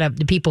a lot of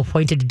the people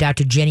pointed to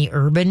Dr. Jenny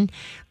Urban.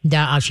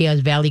 She has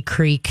Valley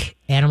Creek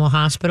Animal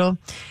Hospital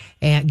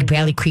and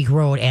Valley Creek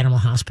Road Animal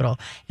Hospital.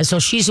 And so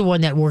she's the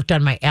one that worked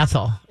on my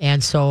Ethel.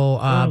 And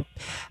so,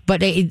 but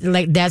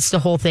that's the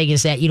whole thing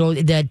is that,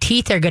 the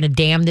teeth are going to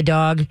damn the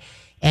dog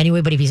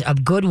anyway. But if he's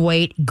of good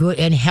weight, good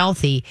and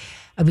healthy,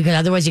 because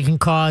otherwise it can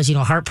cause,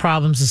 heart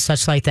problems and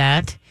such like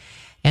that.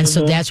 And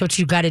so that's what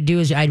you got to do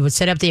is I would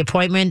set up the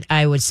appointment.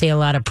 I would say a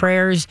lot of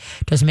prayers.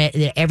 Doesn't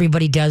matter.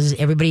 Everybody does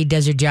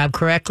their job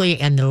correctly.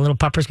 And the little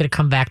pupper's going to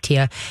come back to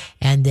you.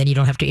 And then you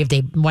don't have to, if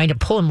they wind up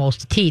pulling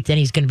most of the teeth, then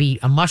he's going to be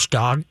a mush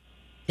dog.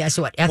 That's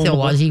what Ethel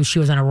was. She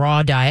was on a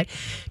raw diet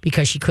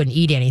because she couldn't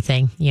eat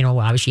anything.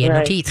 Obviously she had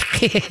no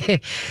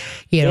teeth.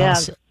 Yeah.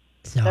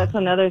 So. That's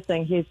another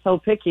thing. He's so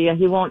picky, and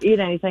he won't eat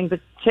anything but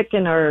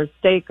chicken or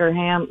steak or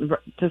ham,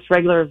 just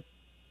regular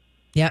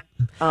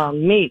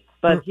meat.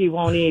 But he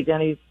won't eat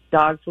any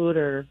dog food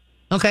or.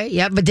 Okay,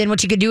 yeah, but then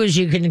what you can do is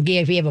if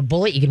you have a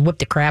bullet, you can whip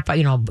the crap out,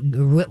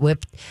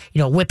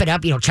 whip it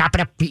up, chop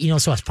it up,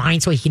 so it's fine,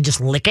 so he can just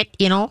lick it,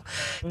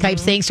 type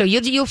thing. So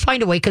you'll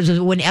find a way,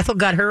 because when Ethel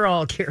got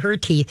her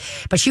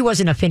teeth, but she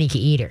wasn't a finicky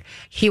eater.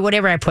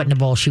 Whatever I put in the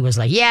bowl, she was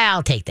like, yeah,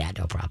 I'll take that,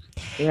 no problem.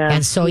 Yeah,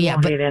 and so you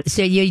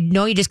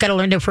just got to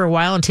learn it for a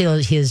while until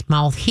his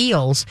mouth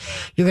heals.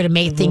 You're going to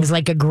make things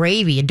like a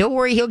gravy, and don't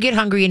worry, he'll get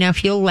hungry enough,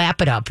 he'll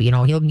lap it up,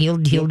 he'll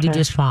do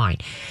just fine.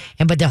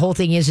 But the whole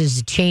thing is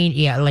to change.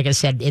 Yeah, like I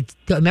said,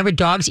 remember,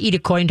 dogs eat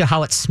according to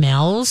how it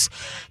smells,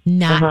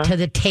 not to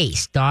the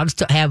taste.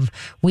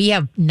 We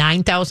have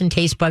 9,000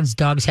 taste buds.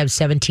 Dogs have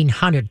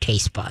 1,700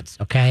 taste buds.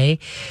 Okay,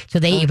 so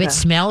if it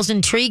smells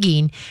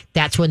intriguing,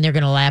 that's when they're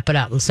going to lap it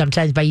up.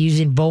 Sometimes by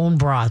using bone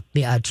broth,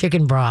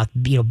 chicken broth,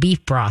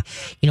 beef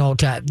broth,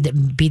 to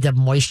be the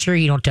moisture,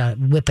 to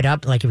whip it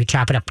up, like if you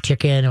chop it up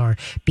chicken or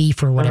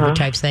beef or whatever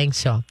type thing.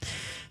 So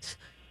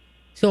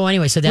So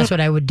anyway, so that's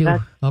what I would do.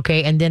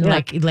 Okay, and then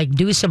like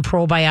do some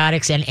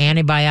probiotics and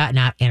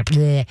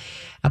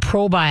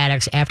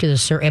probiotics after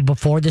the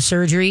before the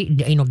surgery.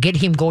 Get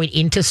him going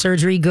into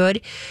surgery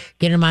good.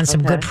 Get him on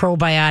some good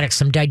probiotics,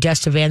 some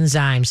digestive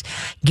enzymes.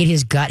 Get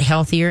his gut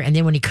healthier, and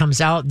then when he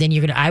comes out, then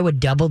I would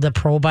double the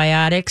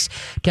probiotics,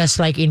 just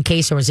like in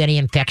case there was any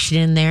infection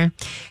in there,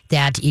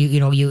 that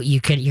you're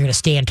gonna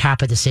stay on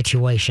top of the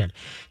situation.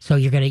 So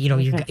you're gonna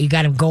you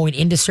got him going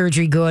into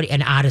surgery good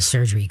and out of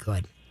surgery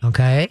good.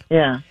 Okay.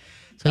 Yeah.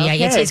 So yeah,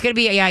 it's gonna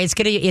be I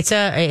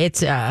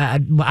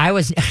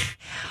was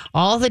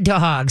all the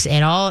dogs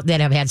and all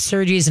that have had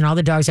surgeries and all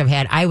the dogs I've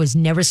had. I was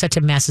never such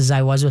a mess as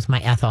I was with my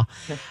Ethel.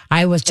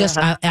 I was just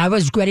I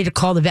was ready to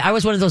call the vet. I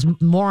was one of those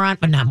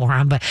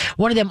but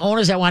one of them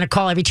owners that want to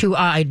call every 2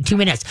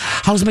 minutes.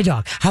 How's my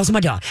dog? How's my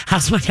dog?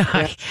 How's my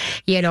dog?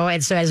 Yeah.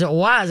 And so as it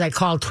was, I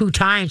called 2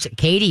 times.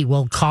 Katie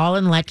will call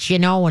and let you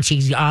know when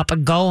she's up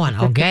and going.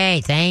 Okay,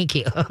 thank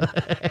you.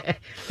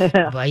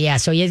 But yeah,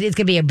 so it's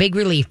gonna be a big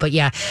relief. But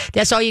yeah,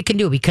 that's all you can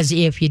do, because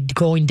if you're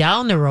going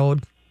down the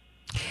road,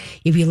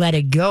 if you let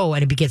it go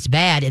and it gets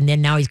bad, and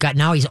then now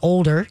he's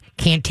older,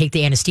 can't take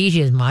the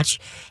anesthesia as much,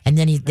 and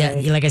then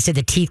like I said,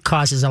 the teeth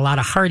causes a lot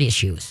of heart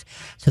issues.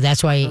 So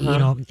that's why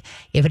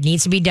if it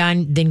needs to be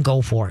done, then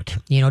go for it.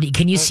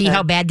 Can you see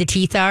how bad the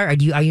teeth are? Are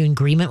you in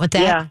agreement with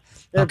that? Yeah.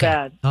 They're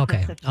bad.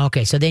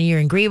 Okay. So then you're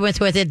in agreement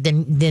with it.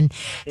 Then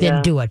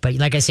do it. But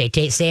like I say,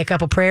 say a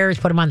couple prayers,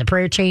 put them on the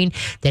prayer chain,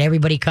 that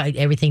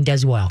everything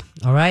does well.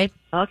 All right.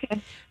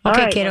 Okay. All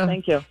right, kiddo. Well,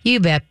 thank you. You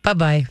bet.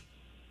 Bye-bye.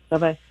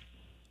 Bye-bye.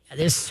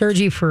 There's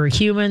surgery for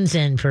humans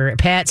and for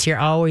pets. You're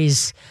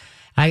always...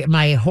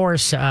 my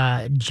horse,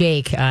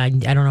 Jake, I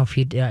don't know if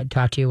you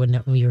talked to you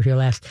when you were here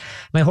last.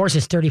 My horse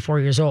is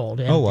 34 years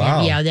old. And, oh,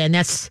 wow. And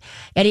that's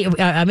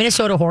a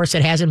Minnesota horse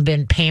that hasn't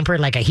been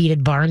pampered, like a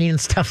heated barney and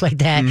stuff like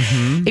that.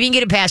 Mm-hmm. If you can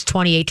get it past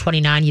 28,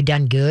 29, you've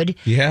done good.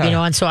 Yeah.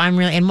 And so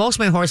and most of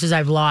my horses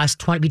I've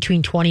lost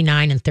between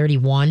 29 and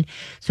 31.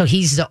 So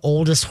he's the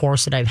oldest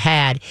horse that I've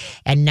had.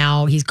 And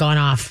now he's gone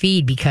off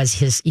feed because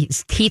his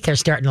teeth are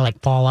starting to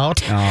fall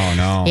out. Oh,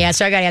 no. Yeah,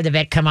 so I got to have the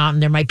vet come out,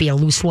 and there might be a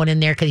loose one in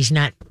there because he's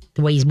not...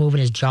 the way he's moving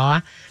his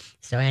jaw.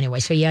 So anyway,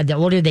 the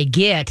older they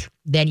get,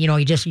 then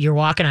you're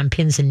walking on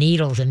pins and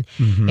needles. And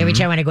every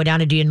time when I go down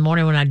to do in the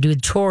morning when I do the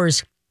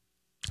chores,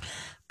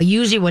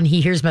 usually when he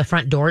hears my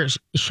front door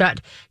shut,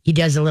 he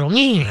does a little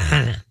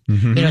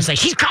it's like,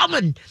 she's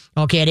coming.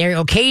 Okay, and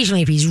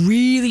occasionally if he's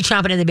really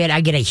chomping in the bed, I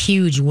get a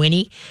huge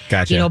whinny.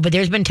 Gotcha. But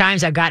there's been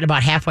times I've gotten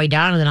about halfway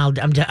down,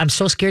 and then I'm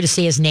so scared to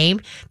say his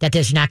name that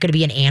there's not going to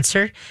be an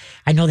answer.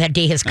 I know that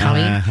day is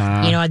coming.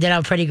 And then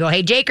I'll try to go,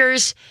 hey,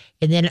 Jakers.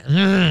 And then,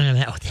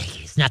 oh, thank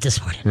you. It's not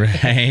this morning.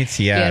 Right,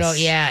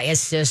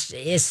 yes.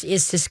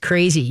 It's just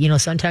crazy.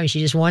 Sometimes you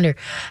just wonder.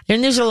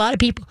 And there's a lot of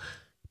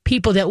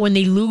people that when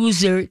they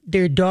lose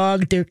their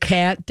dog, their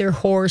cat, their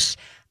horse,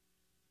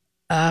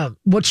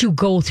 what you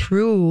go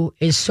through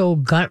is so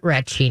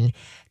gut-wrenching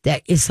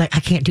that it's like,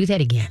 I can't do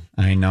that again.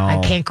 I know. I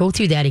can't go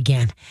through that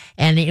again.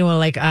 And,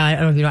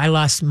 I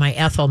lost my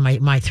Ethel, my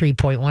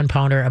 3.1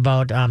 pounder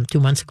about 2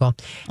 months ago.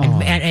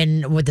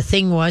 And what the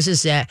thing was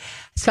is that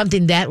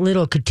something that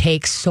little could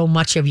take so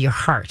much of your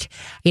heart.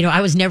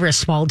 I was never a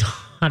small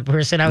dog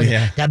person. I was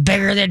the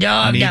bigger the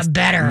dog, the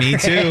better. Me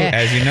too,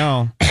 as you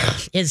know.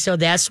 And so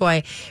that's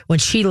why when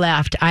she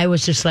left, I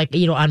was just like,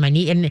 on my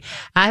knee. And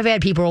I've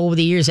had people over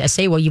the years that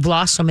say, well, you've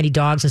lost so many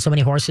dogs and so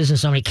many horses and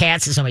so many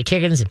cats and so many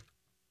chickens.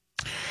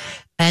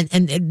 And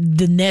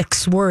the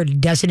next word,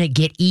 doesn't it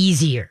get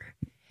easier?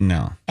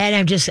 No. And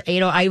I'm just,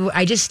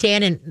 I just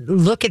stand and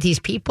look at these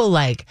people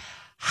like,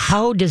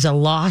 how does a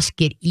loss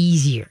get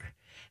easier?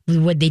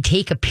 Would they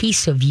take a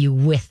piece of you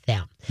with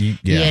them?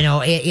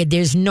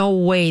 There's no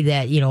way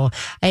that,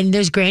 and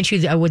there's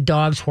granted with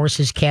dogs,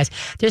 horses, cats,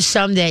 there's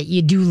some that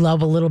you do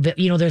love a little bit,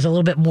 there's a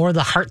little bit more of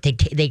the heart they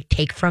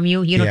take from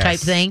you, type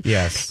thing.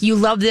 Yes. You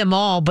love them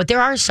all, but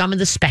there are some of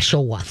the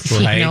special ones,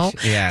 right.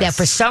 That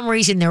for some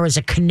reason there was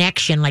a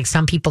connection, like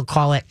some people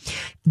call it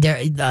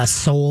their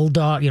soul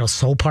dog,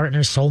 soul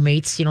partners,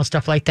 soulmates,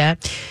 stuff like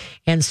that.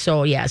 And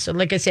so, so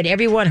like I said,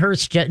 everyone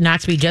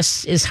knocks me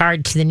just as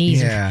hard to the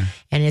knees. Yeah.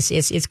 And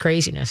it's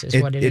craziness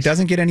is what it is. It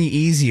doesn't get any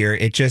easier.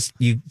 It just,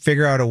 you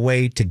figure out a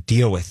way to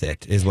deal with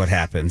it is what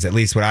happens. At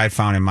least what I've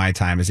found in my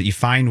time is that you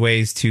find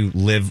ways to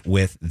live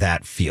with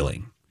that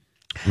feeling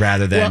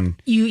rather than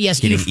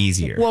getting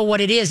easier. Well,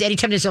 what it is,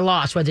 anytime there's a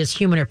loss, whether it's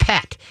human or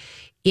pet,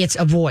 it's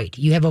a void.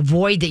 You have a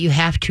void that you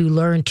have to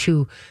learn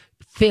to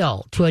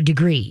fill to a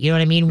degree. You know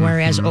what I mean?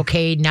 Whereas,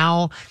 okay,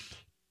 now...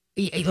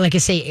 like I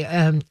say,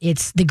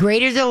 it's the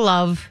greater the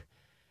love,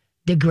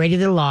 the greater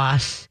the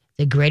loss,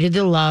 the greater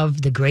the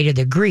love, the greater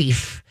the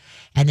grief,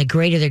 and the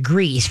greater the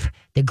grief,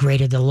 the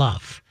greater the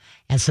love.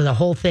 And so the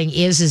whole thing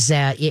is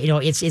that,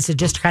 it's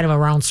just kind of a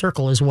round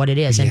circle is what it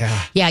is. And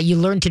you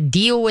learn to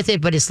deal with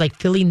it, but it's like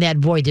filling that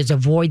void. There's a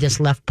void that's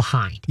left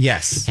behind.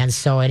 Yes. And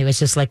so anyway, it's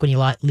just like when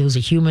you lose a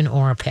human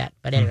or a pet.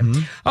 But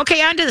anyway,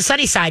 okay, on to the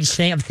sunny side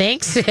of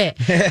things.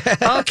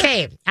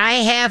 Okay, I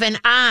have an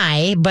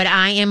eye, but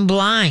I am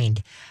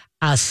blind.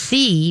 A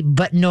see,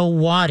 but no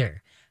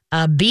water.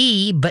 a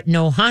B, but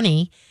no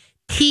honey,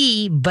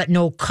 T, but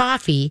no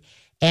coffee,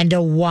 and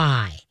a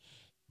Y,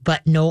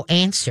 but no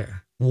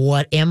answer.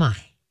 What am I?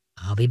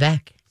 I'll be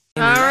back.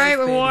 All right,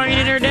 we're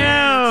winding her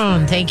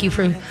down. Thank you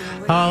for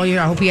all your.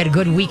 I hope you had a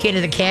good weekend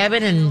at the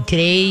cabin. And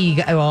today, you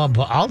got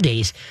all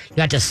days, you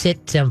got to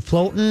sit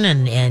floating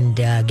and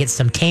get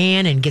some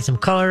tan and get some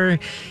color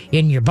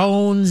in your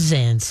bones.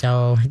 And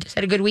so, I just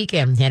had a good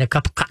weekend. Had a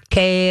couple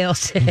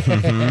cocktails.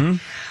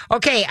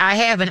 Okay, I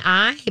have an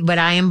I, but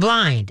I am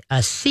blind.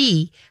 A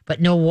C,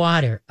 but no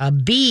water. A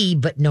B,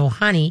 but no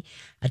honey.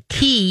 A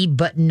T,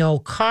 but no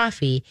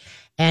coffee.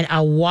 And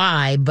a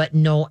Y, but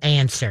no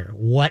answer.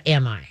 What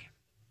am I?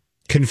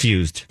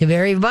 Confused.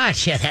 Very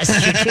much. Yeah,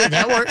 that's true too.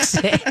 That works.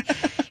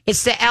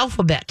 It's the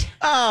alphabet.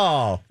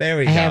 Oh, there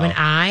we go. I have an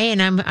I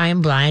and I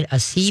am blind. A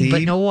C,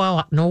 but no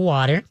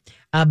water.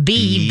 A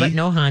B, but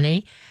no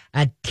honey.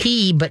 A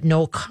T, but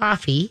no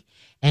coffee.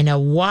 And a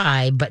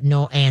Y, but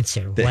no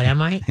answer. What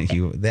am I?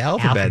 The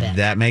alphabet.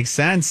 That makes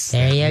sense.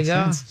 There you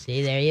go.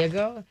 See, there you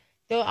go.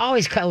 You'll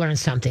always learn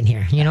something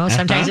here. You know,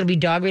 sometimes it'll be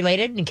dog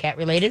related and cat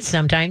related.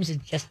 Sometimes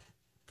it's just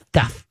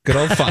stuff. Good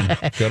old fun.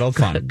 Good old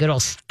fun. Good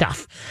old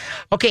stuff.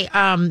 Okay.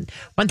 One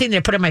thing that I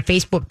put on my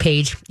Facebook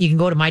page, you can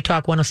go to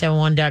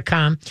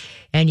mytalk1071.com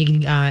and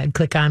you can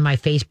click on my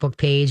Facebook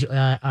page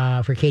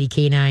for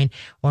Katie K9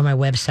 or my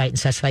website and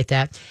such like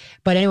that.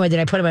 But anyway, that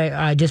I put on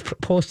my, just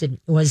posted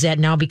was that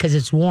now because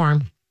it's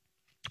warm,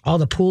 all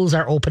the pools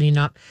are opening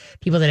up,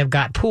 people that have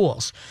got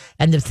pools.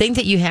 And the thing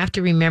that you have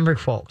to remember,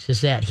 folks,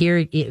 is that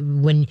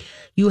when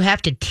you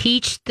have to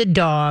teach the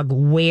dog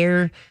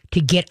where to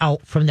get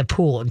out from the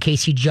pool in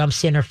case he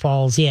jumps in or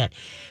falls in.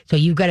 So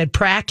you've got to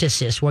practice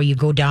this where you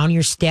go down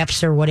your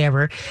steps or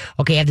whatever.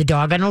 Okay, have the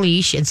dog on a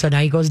leash. And so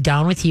now he goes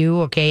down with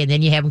you. Okay, and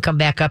then you have him come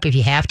back up. If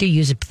you have to,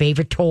 use a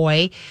favorite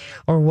toy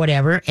or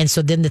whatever. And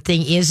so then the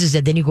thing is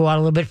that then you go out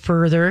a little bit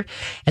further.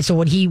 And so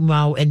when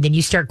and then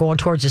you start going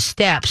towards the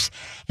steps.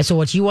 And so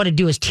what you want to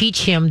do is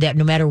teach him that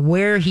no matter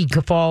where he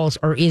falls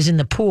or is in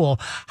the pool,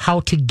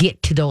 how to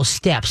get to those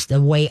steps,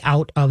 the way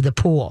out of the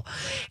pool.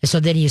 And so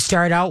then you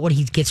start out when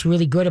he gets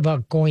really good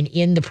about going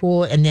in the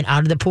pool and then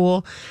out of the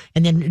pool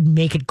and then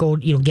make it go,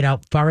 get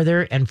out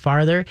farther and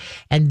farther.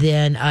 And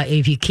then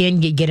if you can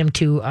get him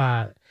to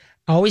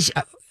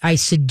I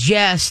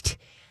suggest,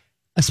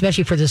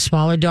 especially for the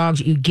smaller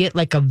dogs, you get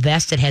like a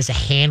vest that has a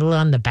handle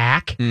on the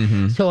back.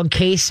 Mm-hmm. So in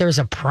case there's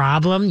a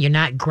problem, you're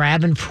not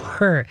grabbing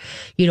for,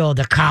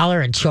 the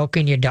collar and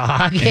choking your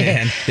dog.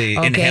 And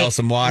inhale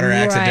some water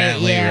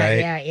accidentally,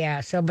 right?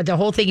 Yeah. So, but the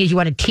whole thing is you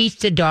want to teach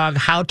the dog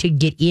how to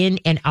get in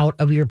and out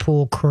of your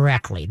pool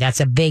correctly. That's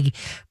a big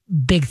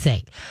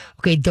thing.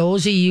 Okay,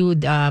 those of you,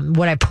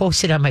 what I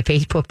posted on my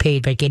Facebook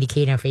page, by Katie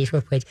Kane on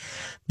Facebook page,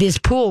 this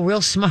pool,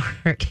 real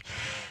smart.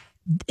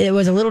 It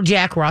was a little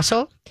Jack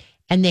Russell.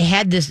 And they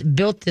had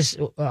built this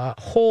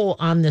hole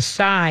on the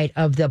side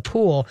of the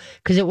pool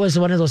because it was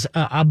one of those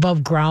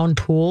above ground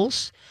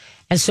pools.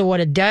 And so what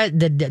it does,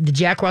 the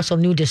Jack Russell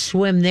knew to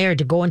swim there,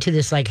 to go into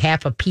this like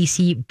half a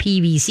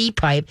PVC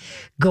pipe,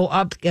 go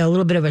up a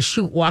little bit of a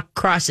chute, walk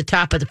across the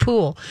top of the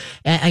pool,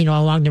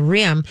 along the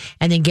rim,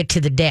 and then get to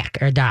the deck.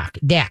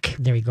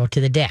 There you go, to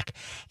the deck.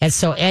 And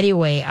so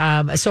anyway,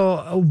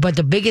 but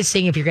the biggest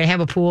thing, if you're going to have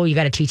a pool, you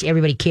got to teach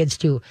everybody, kids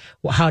too,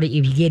 if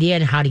you get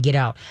in, how to get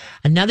out.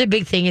 Another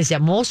big thing is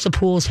that most of the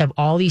pools have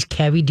all these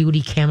heavy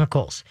duty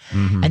chemicals.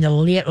 Mm-hmm. And the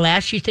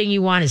last thing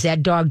you want is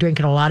that dog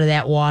drinking a lot of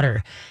that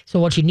water. So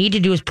what you need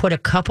to do is put a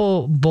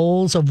couple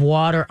bowls of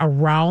water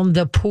around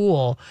the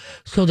pool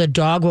so the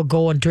dog will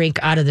go and drink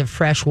out of the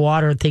fresh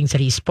water, things that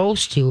he's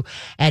supposed to,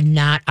 and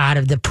not out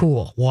of the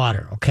pool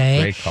water. Okay.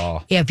 Great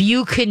call. If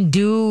you can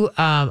do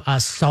a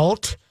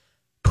salt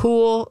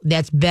pool,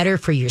 that's better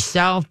for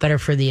yourself, better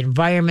for the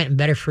environment, and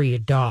better for your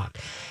dog.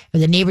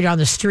 And the neighbor down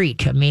the street,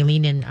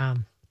 Maylene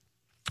and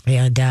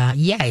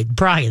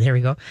Brian, there we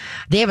go.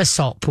 They have a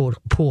salt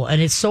pool,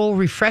 and it's so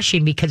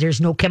refreshing because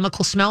there's no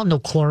chemical smell, no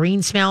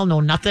chlorine smell, no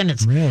nothing.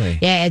 It's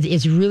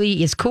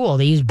really, it's cool.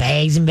 They use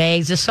bags and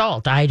bags of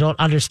salt. I don't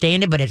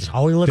understand it, but it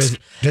always looks.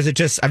 Does it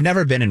just? I've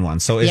never been in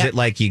one. So is it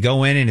like you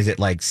go in and is it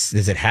like?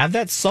 Does it have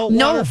that salt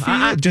water feel?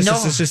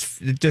 No.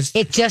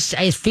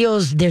 It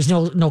feels there's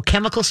no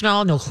chemical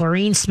smell, no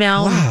chlorine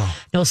smell,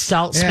 no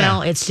salt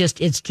smell.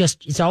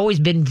 It's always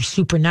been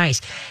super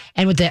nice.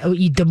 And with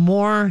the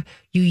more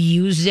you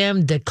use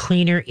them, the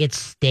cleaner it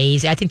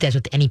stays. I think that's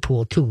with any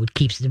pool too. It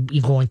keeps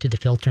you going through the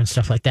filter and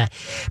stuff like that.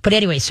 But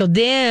anyway, so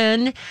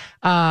then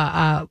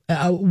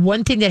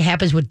one thing that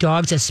happens with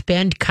dogs that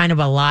spend kind of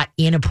a lot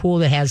in a pool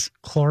that has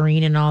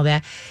chlorine and all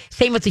that.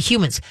 Same with the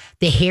humans.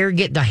 Their hair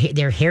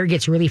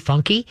gets really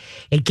funky.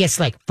 It gets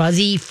like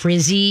fuzzy,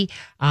 frizzy.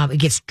 It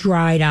gets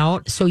dried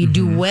out. So you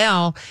do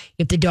well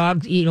if the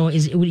dog,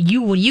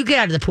 when you get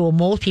out of the pool,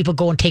 most people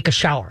go and take a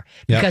shower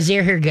because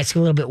their hair gets a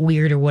little bit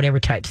weird or whatever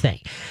type thing.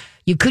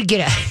 You could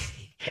get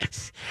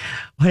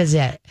what is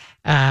that?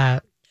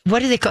 What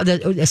do they call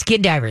the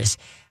skin divers?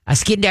 a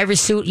skin diver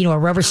suit, a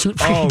rubber suit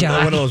for your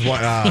dog. One of those,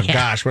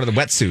 gosh, what are the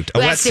wetsuit? A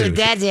wetsuit.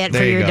 That's it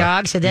for your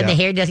dog. So then the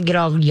hair doesn't get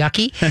all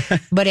yucky.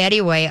 But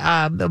anyway,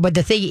 but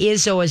the thing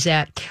is, though, is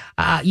that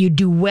you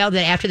do well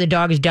that after the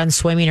dog is done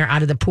swimming or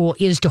out of the pool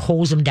is to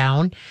hose them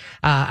down.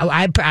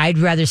 I'd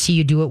rather see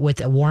you do it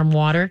with warm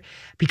water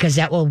because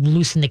that will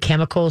loosen the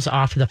chemicals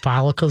off of the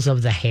follicles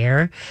of the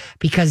hair.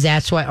 Because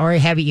that's why, or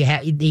you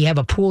have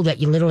a pool that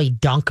you literally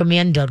dunk them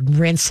in to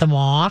rinse them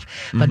off,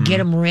 but get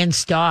them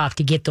rinsed off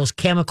to get those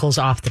chemicals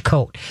off the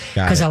coat.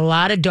 Because a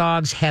lot of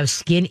dogs have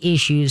skin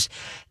issues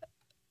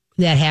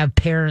that have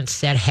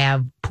parents that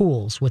have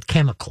pools with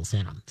chemicals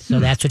in them. So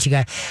that's what you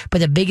got.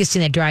 But the biggest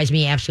thing that drives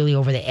me absolutely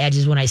over the edge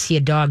is when I see a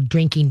dog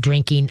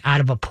drinking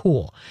out of a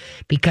pool.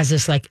 Because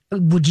it's like,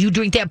 would you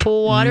drink that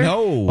pool water?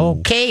 No.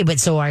 Okay, but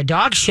so our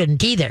dogs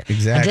shouldn't either.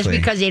 Exactly. And just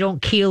because they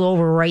don't keel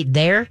over right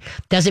there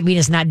doesn't mean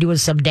it's not doing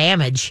some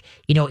damage,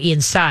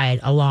 inside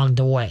along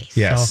the way.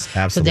 Yes,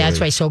 absolutely. So that's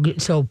why.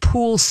 So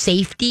pool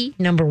safety,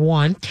 number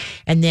one.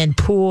 And then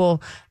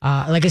pool,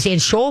 like I say,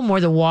 and show them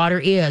where the water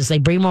is.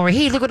 Like bring them over,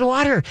 hey, look at the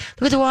water.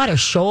 Look at the water.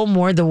 Show them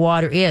where the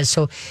water is.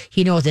 So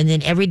he knows. And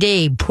then every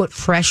day put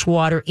fresh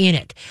water in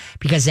it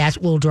because that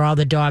will draw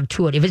the dog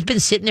to it. If it's been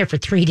sitting there for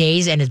 3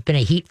 days and it's been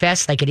a heat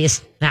fest like it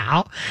is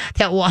now,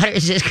 that water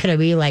is just going to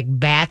be like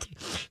bath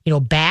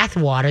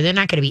water. They're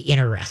not going to be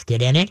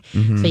interested in it.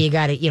 So you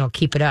got to,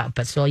 keep it up.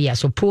 But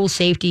so pool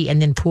safety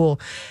and then pool.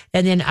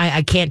 And then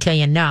I can't tell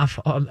you enough.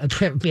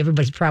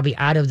 Everybody's probably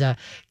out of the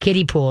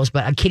kiddie pools,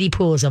 but a kiddie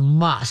pool is a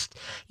must.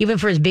 Even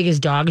for as big as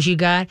dogs you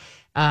got.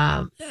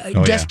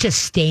 To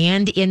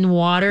stand in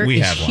water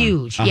is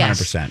huge.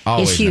 100%.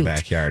 Always it's huge. In the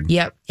backyard.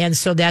 Yep. And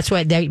so that's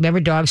why, remember,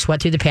 dogs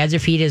sweat through the pads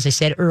of feet, as I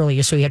said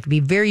earlier. So you have to be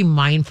very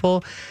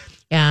mindful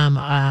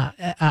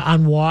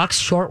on walks,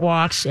 short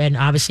walks, and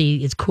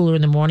obviously it's cooler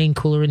in the morning,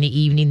 cooler in the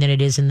evening than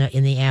it is in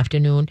the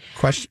afternoon.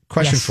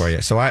 Question for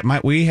you. So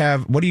we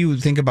have. What do you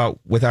think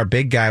about with our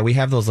big guy? We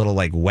have those little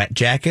like wet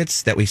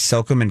jackets that we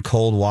soak them in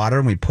cold water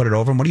and we put it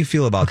over them. What do you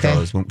feel about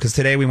those? Because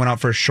today we went out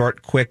for a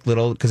short, quick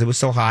little because it was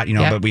so hot,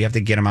 but we have to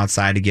get them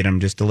outside to get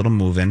them just a little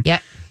moving. Yeah.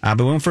 But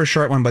we went for a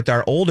short one. But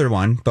our older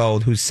one, Bo,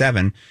 who's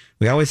 7.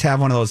 We always have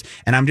one of those.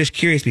 And I'm just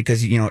curious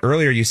because,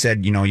 earlier you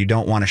said, you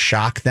don't want to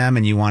shock them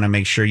and you want to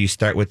make sure you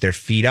start with their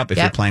feet up if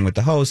you're playing with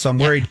the hose. So I'm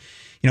worried,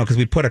 because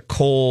we put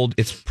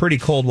it's pretty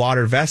cold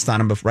water vest on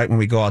them but right when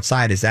we go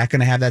outside. Is that going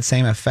to have that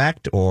same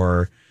effect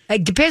or?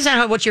 It depends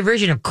on what your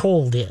version of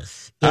cold is.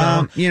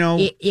 Like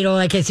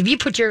if you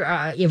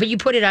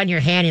put it on your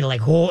hand and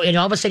and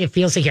all of a sudden it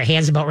feels like your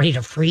hand's about ready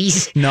to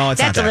freeze. No,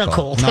 it's that's not that a little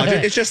cold. No,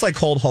 it's just like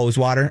cold hose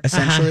water,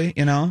 essentially.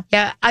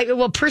 Yeah.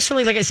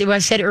 Personally, like what I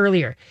said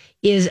earlier,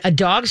 is a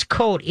dog's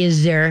coat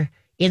is their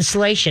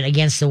insulation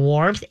against the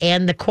warmth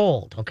and the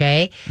cold.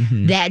 Okay,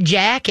 that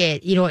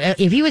jacket.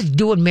 If he was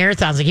doing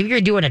marathons, like if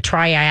you're doing a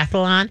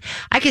triathlon,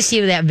 I could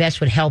see that vest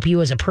would help you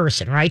as a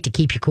person, right, to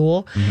keep you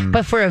cool.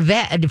 But for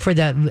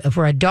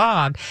a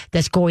dog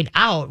that's going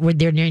out, where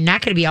they're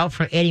not going to be out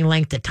for any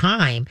length of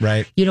time,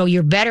 right?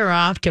 You're better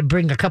off to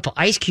bring a couple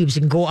ice cubes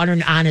and go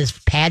on his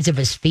pads of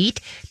his feet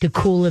to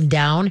cool him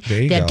down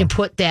than to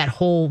put that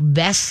whole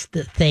vest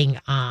thing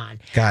on.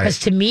 Got it. Because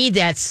to me,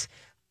 that's.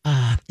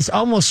 It's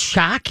almost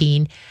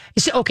shocking.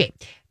 Okay.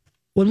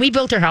 When we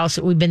built our house,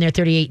 we've been there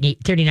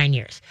 39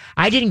 years.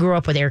 I didn't grow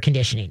up with air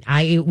conditioning.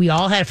 We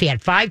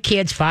had 5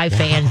 kids, 5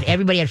 fans.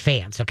 Everybody had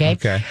fans. Okay.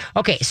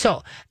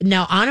 So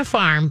now on a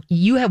farm,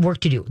 you have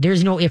work to do.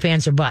 There's no ifs,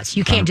 ands, or buts.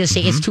 You can't just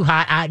say it's too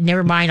hot.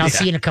 Never mind. I'll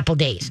see you in a couple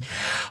days.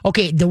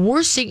 Okay. The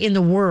worst thing in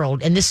the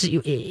world, and this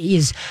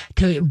is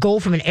to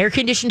go from an air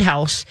conditioned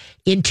house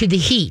into the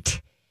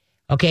heat.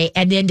 Okay,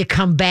 and then to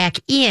come back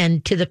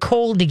in to the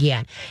cold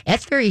again.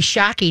 That's very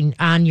shocking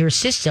on your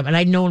system. And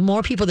I know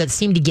more people that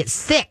seem to get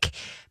sick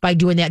by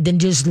doing that than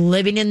just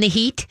living in the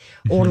heat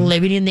or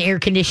living in the air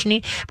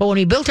conditioning. But when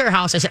we built our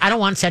house, I said, I don't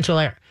want central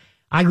air.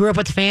 I grew up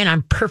with the fan.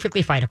 I'm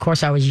perfectly fine. Of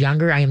course, I was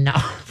younger. I am now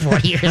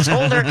 40 years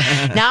older.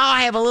 Now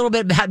I have a little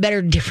bit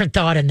better, different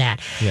thought in that.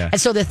 Yeah. And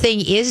so the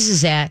thing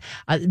is that,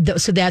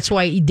 so that's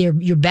why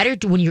you're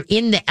better when you're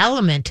in the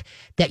element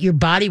that your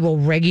body will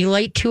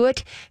regulate to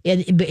it.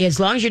 And as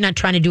long as you're not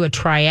trying to do a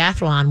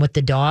triathlon with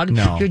the dog,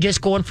 you're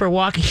just going for a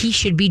walk, he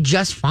should be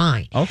just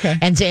fine. Okay.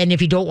 And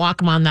if you don't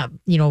walk him on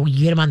you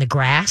get him on the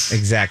grass.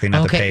 Exactly,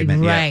 not the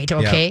pavement. Right,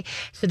 yep. okay. Yep.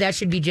 So that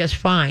should be just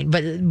fine.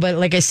 But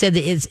like I said,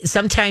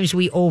 sometimes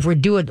we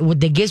overdo it with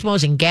the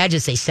gizmos and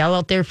gadgets they sell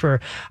out there for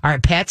our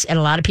pets, and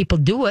a lot of people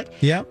do it.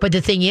 Yeah. But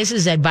the thing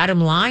is that bottom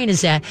line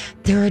is that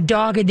they're a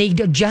dog and they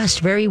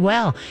adjust very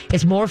well.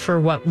 It's more for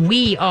what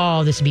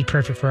this would be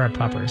perfect for our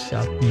puppers.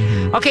 So,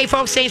 Okay,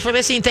 folks, thanks for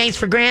listening. Thanks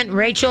for Grant,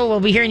 Rachel. We'll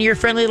be hearing your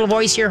friendly little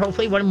voice here,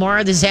 hopefully one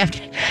more this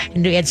afternoon.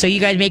 And so you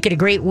guys make it a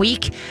great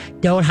week.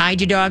 Don't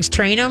hide your dogs,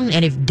 train them.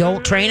 And if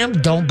don't train them,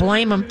 don't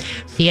blame them.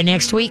 See you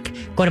next week.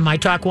 Go to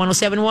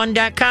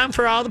mytalk1071.com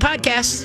for all the podcasts.